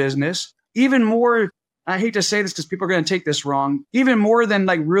anything in business, even more, I hate to say this because people are going to take this wrong, even more than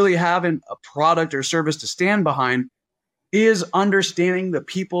like really having a product or service to stand behind, is understanding the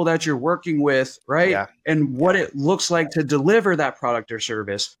people that you're working with, right? Yeah. And what it looks like to deliver that product or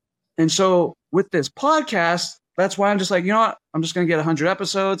service. And so with this podcast, that's why I'm just like, you know what? I'm just going to get 100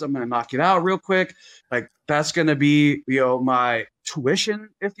 episodes. I'm going to knock it out real quick. Like that's going to be, my tuition,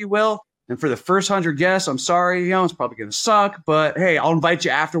 if you will. And for the first 100 guests, I'm sorry, it's probably going to suck, but hey, I'll invite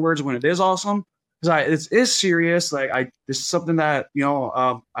you afterwards when it is awesome. Because it is serious. Like this is something that,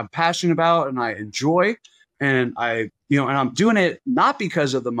 I'm passionate about and I enjoy. And and I'm doing it not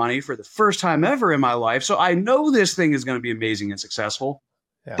because of the money, for the first time ever in my life. So I know this thing is going to be amazing and successful.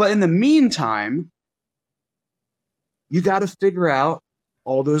 Yeah. But in the meantime, you got to figure out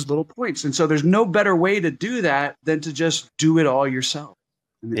all those little points. And so there's no better way to do that than to just do it all yourself.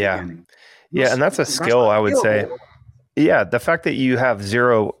 Beginning. Yeah. And that's a skill, I would say. Yeah. The fact that you have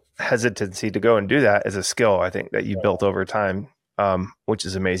zero hesitancy to go and do that is a skill, I think, that you built over time, which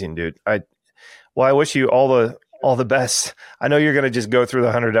is amazing, dude. I wish you all the best. I know you're going to just go through the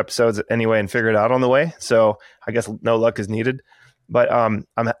 100 episodes anyway and figure it out on the way. So I guess no luck is needed. But I'm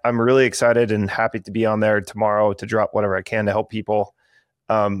really excited and happy to be on there tomorrow to drop whatever I can to help people.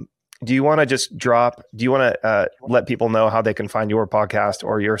 Do you want to let people know how they can find your podcast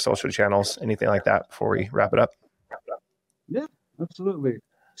or your social channels, anything like that, before we wrap it up? Yeah, absolutely.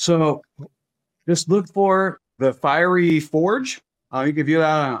 So just look for the Fiery Forge. You can view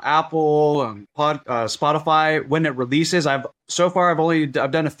that on Apple, Spotify when it releases. I've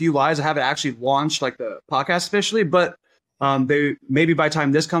done a few lives. I haven't actually launched like the podcast officially, but they maybe by the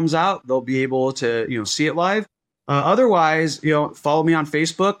time this comes out, they'll be able to see it live. Otherwise, follow me on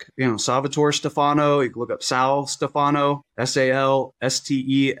Facebook. Salvatore Stefano. You can look up Sal Stefano, SalStefano.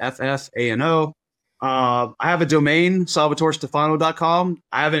 I have a domain, salvatorestefano.com.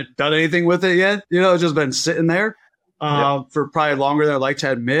 I haven't done anything with it yet. It's just been sitting there for probably longer than I'd like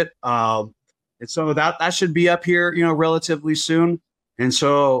to admit. And so that should be up here, relatively soon. And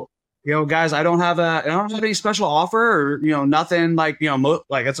so guys, I don't have any special offer or, nothing like,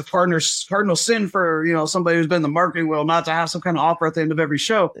 like it's a cardinal sin for, somebody who's been in the marketing world not to have some kind of offer at the end of every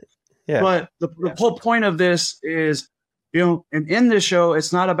show. Yeah. But the whole point of this is, and in this show,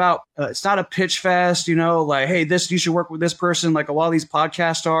 it's not about, it's not a pitch fest, like, hey, you should work with this person. Like a lot of these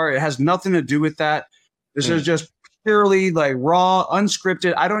podcasts are. It has nothing to do with that. This is just purely like raw,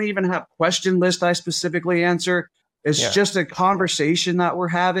 unscripted. I don't even have question list I specifically answer. It's just a conversation that we're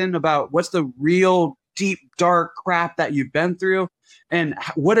having about what's the real deep, dark crap that you've been through and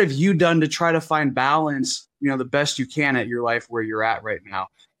what have you done to try to find balance, the best you can at your life where you're at right now.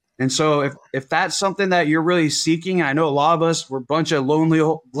 And so if that's something that you're really seeking, I know a lot of us, we're a bunch of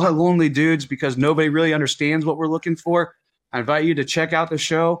lonely dudes because nobody really understands what we're looking for. I invite you to check out the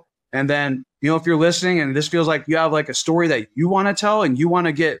show. And then, if you're listening and this feels like you have like a story that you want to tell and you want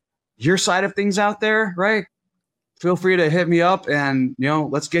to get your side of things out there, right? Feel free to hit me up and,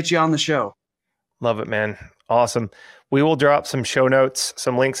 let's get you on the show. Love it, man. Awesome. We will drop some show notes,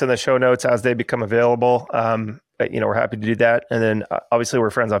 some links in the show notes as they become available. But, we're happy to do that. And then obviously we're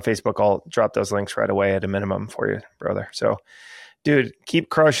friends on Facebook. I'll drop those links right away at a minimum for you, brother. So dude, keep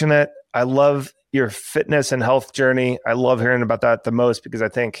crushing it. I love your fitness and health journey. I love hearing about that the most because I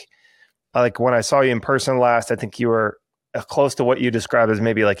think like when I saw you in person last, I think you were close to what you described as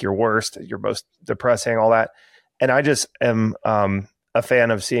maybe like your worst, your most depressing, all that. And I just am a fan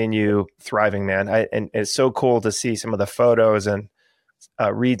of seeing you thriving, man. And it's so cool to see some of the photos and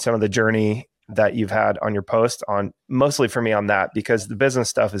read some of the journey that you've had on your post on mostly for me on that, because the business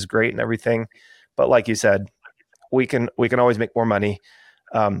stuff is great and everything. But like you said, we can always make more money.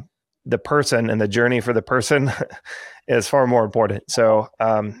 The person and the journey for the person is far more important. So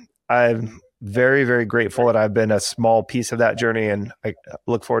I'm very, very grateful that I've been a small piece of that journey. And I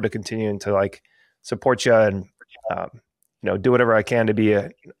look forward to continuing to like support you and, do whatever I can to be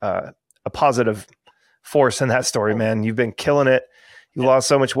a positive force in that story, man. You've been killing it. You lost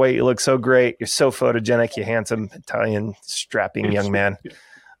so much weight. You look so great. You're so photogenic. You're handsome, Italian, strapping young man.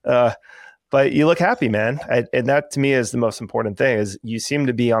 But you look happy, man. And that to me is the most important thing is you seem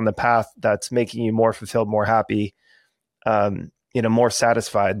to be on the path that's making you more fulfilled, more happy, more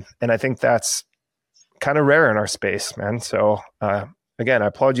satisfied. And I think that's kind of rare in our space, man. So, again, I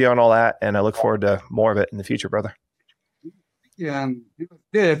applaud you on all that, and I look forward to more of it in the future, brother. Yeah,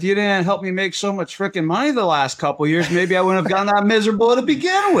 if you didn't help me make so much freaking money the last couple of years, maybe I wouldn't have gotten that miserable to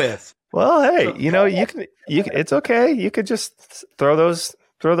begin with. Well, hey, you can. It's okay. You could just throw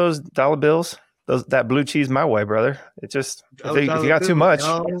those dollar bills, that blue cheese my way, brother. It just if you got too much,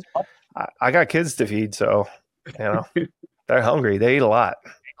 I got kids to feed, so they're hungry. They eat a lot.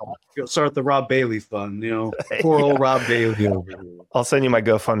 You'll start the Rob Bailey fund, poor old Rob Bailey over here. I'll send you my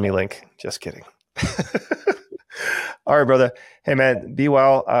GoFundMe link. Just kidding. All right, brother. Hey, man, be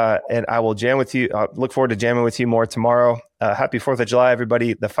well. And I will jam with you. Look forward to jamming with you more tomorrow. Happy 4th of July,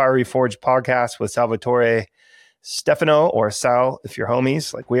 everybody. The Fiery Forge podcast with Salvatore Stefano, or Sal, if you're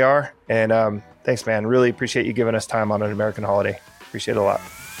homies like we are. And thanks, man. Really appreciate you giving us time on an American holiday. Appreciate it a lot.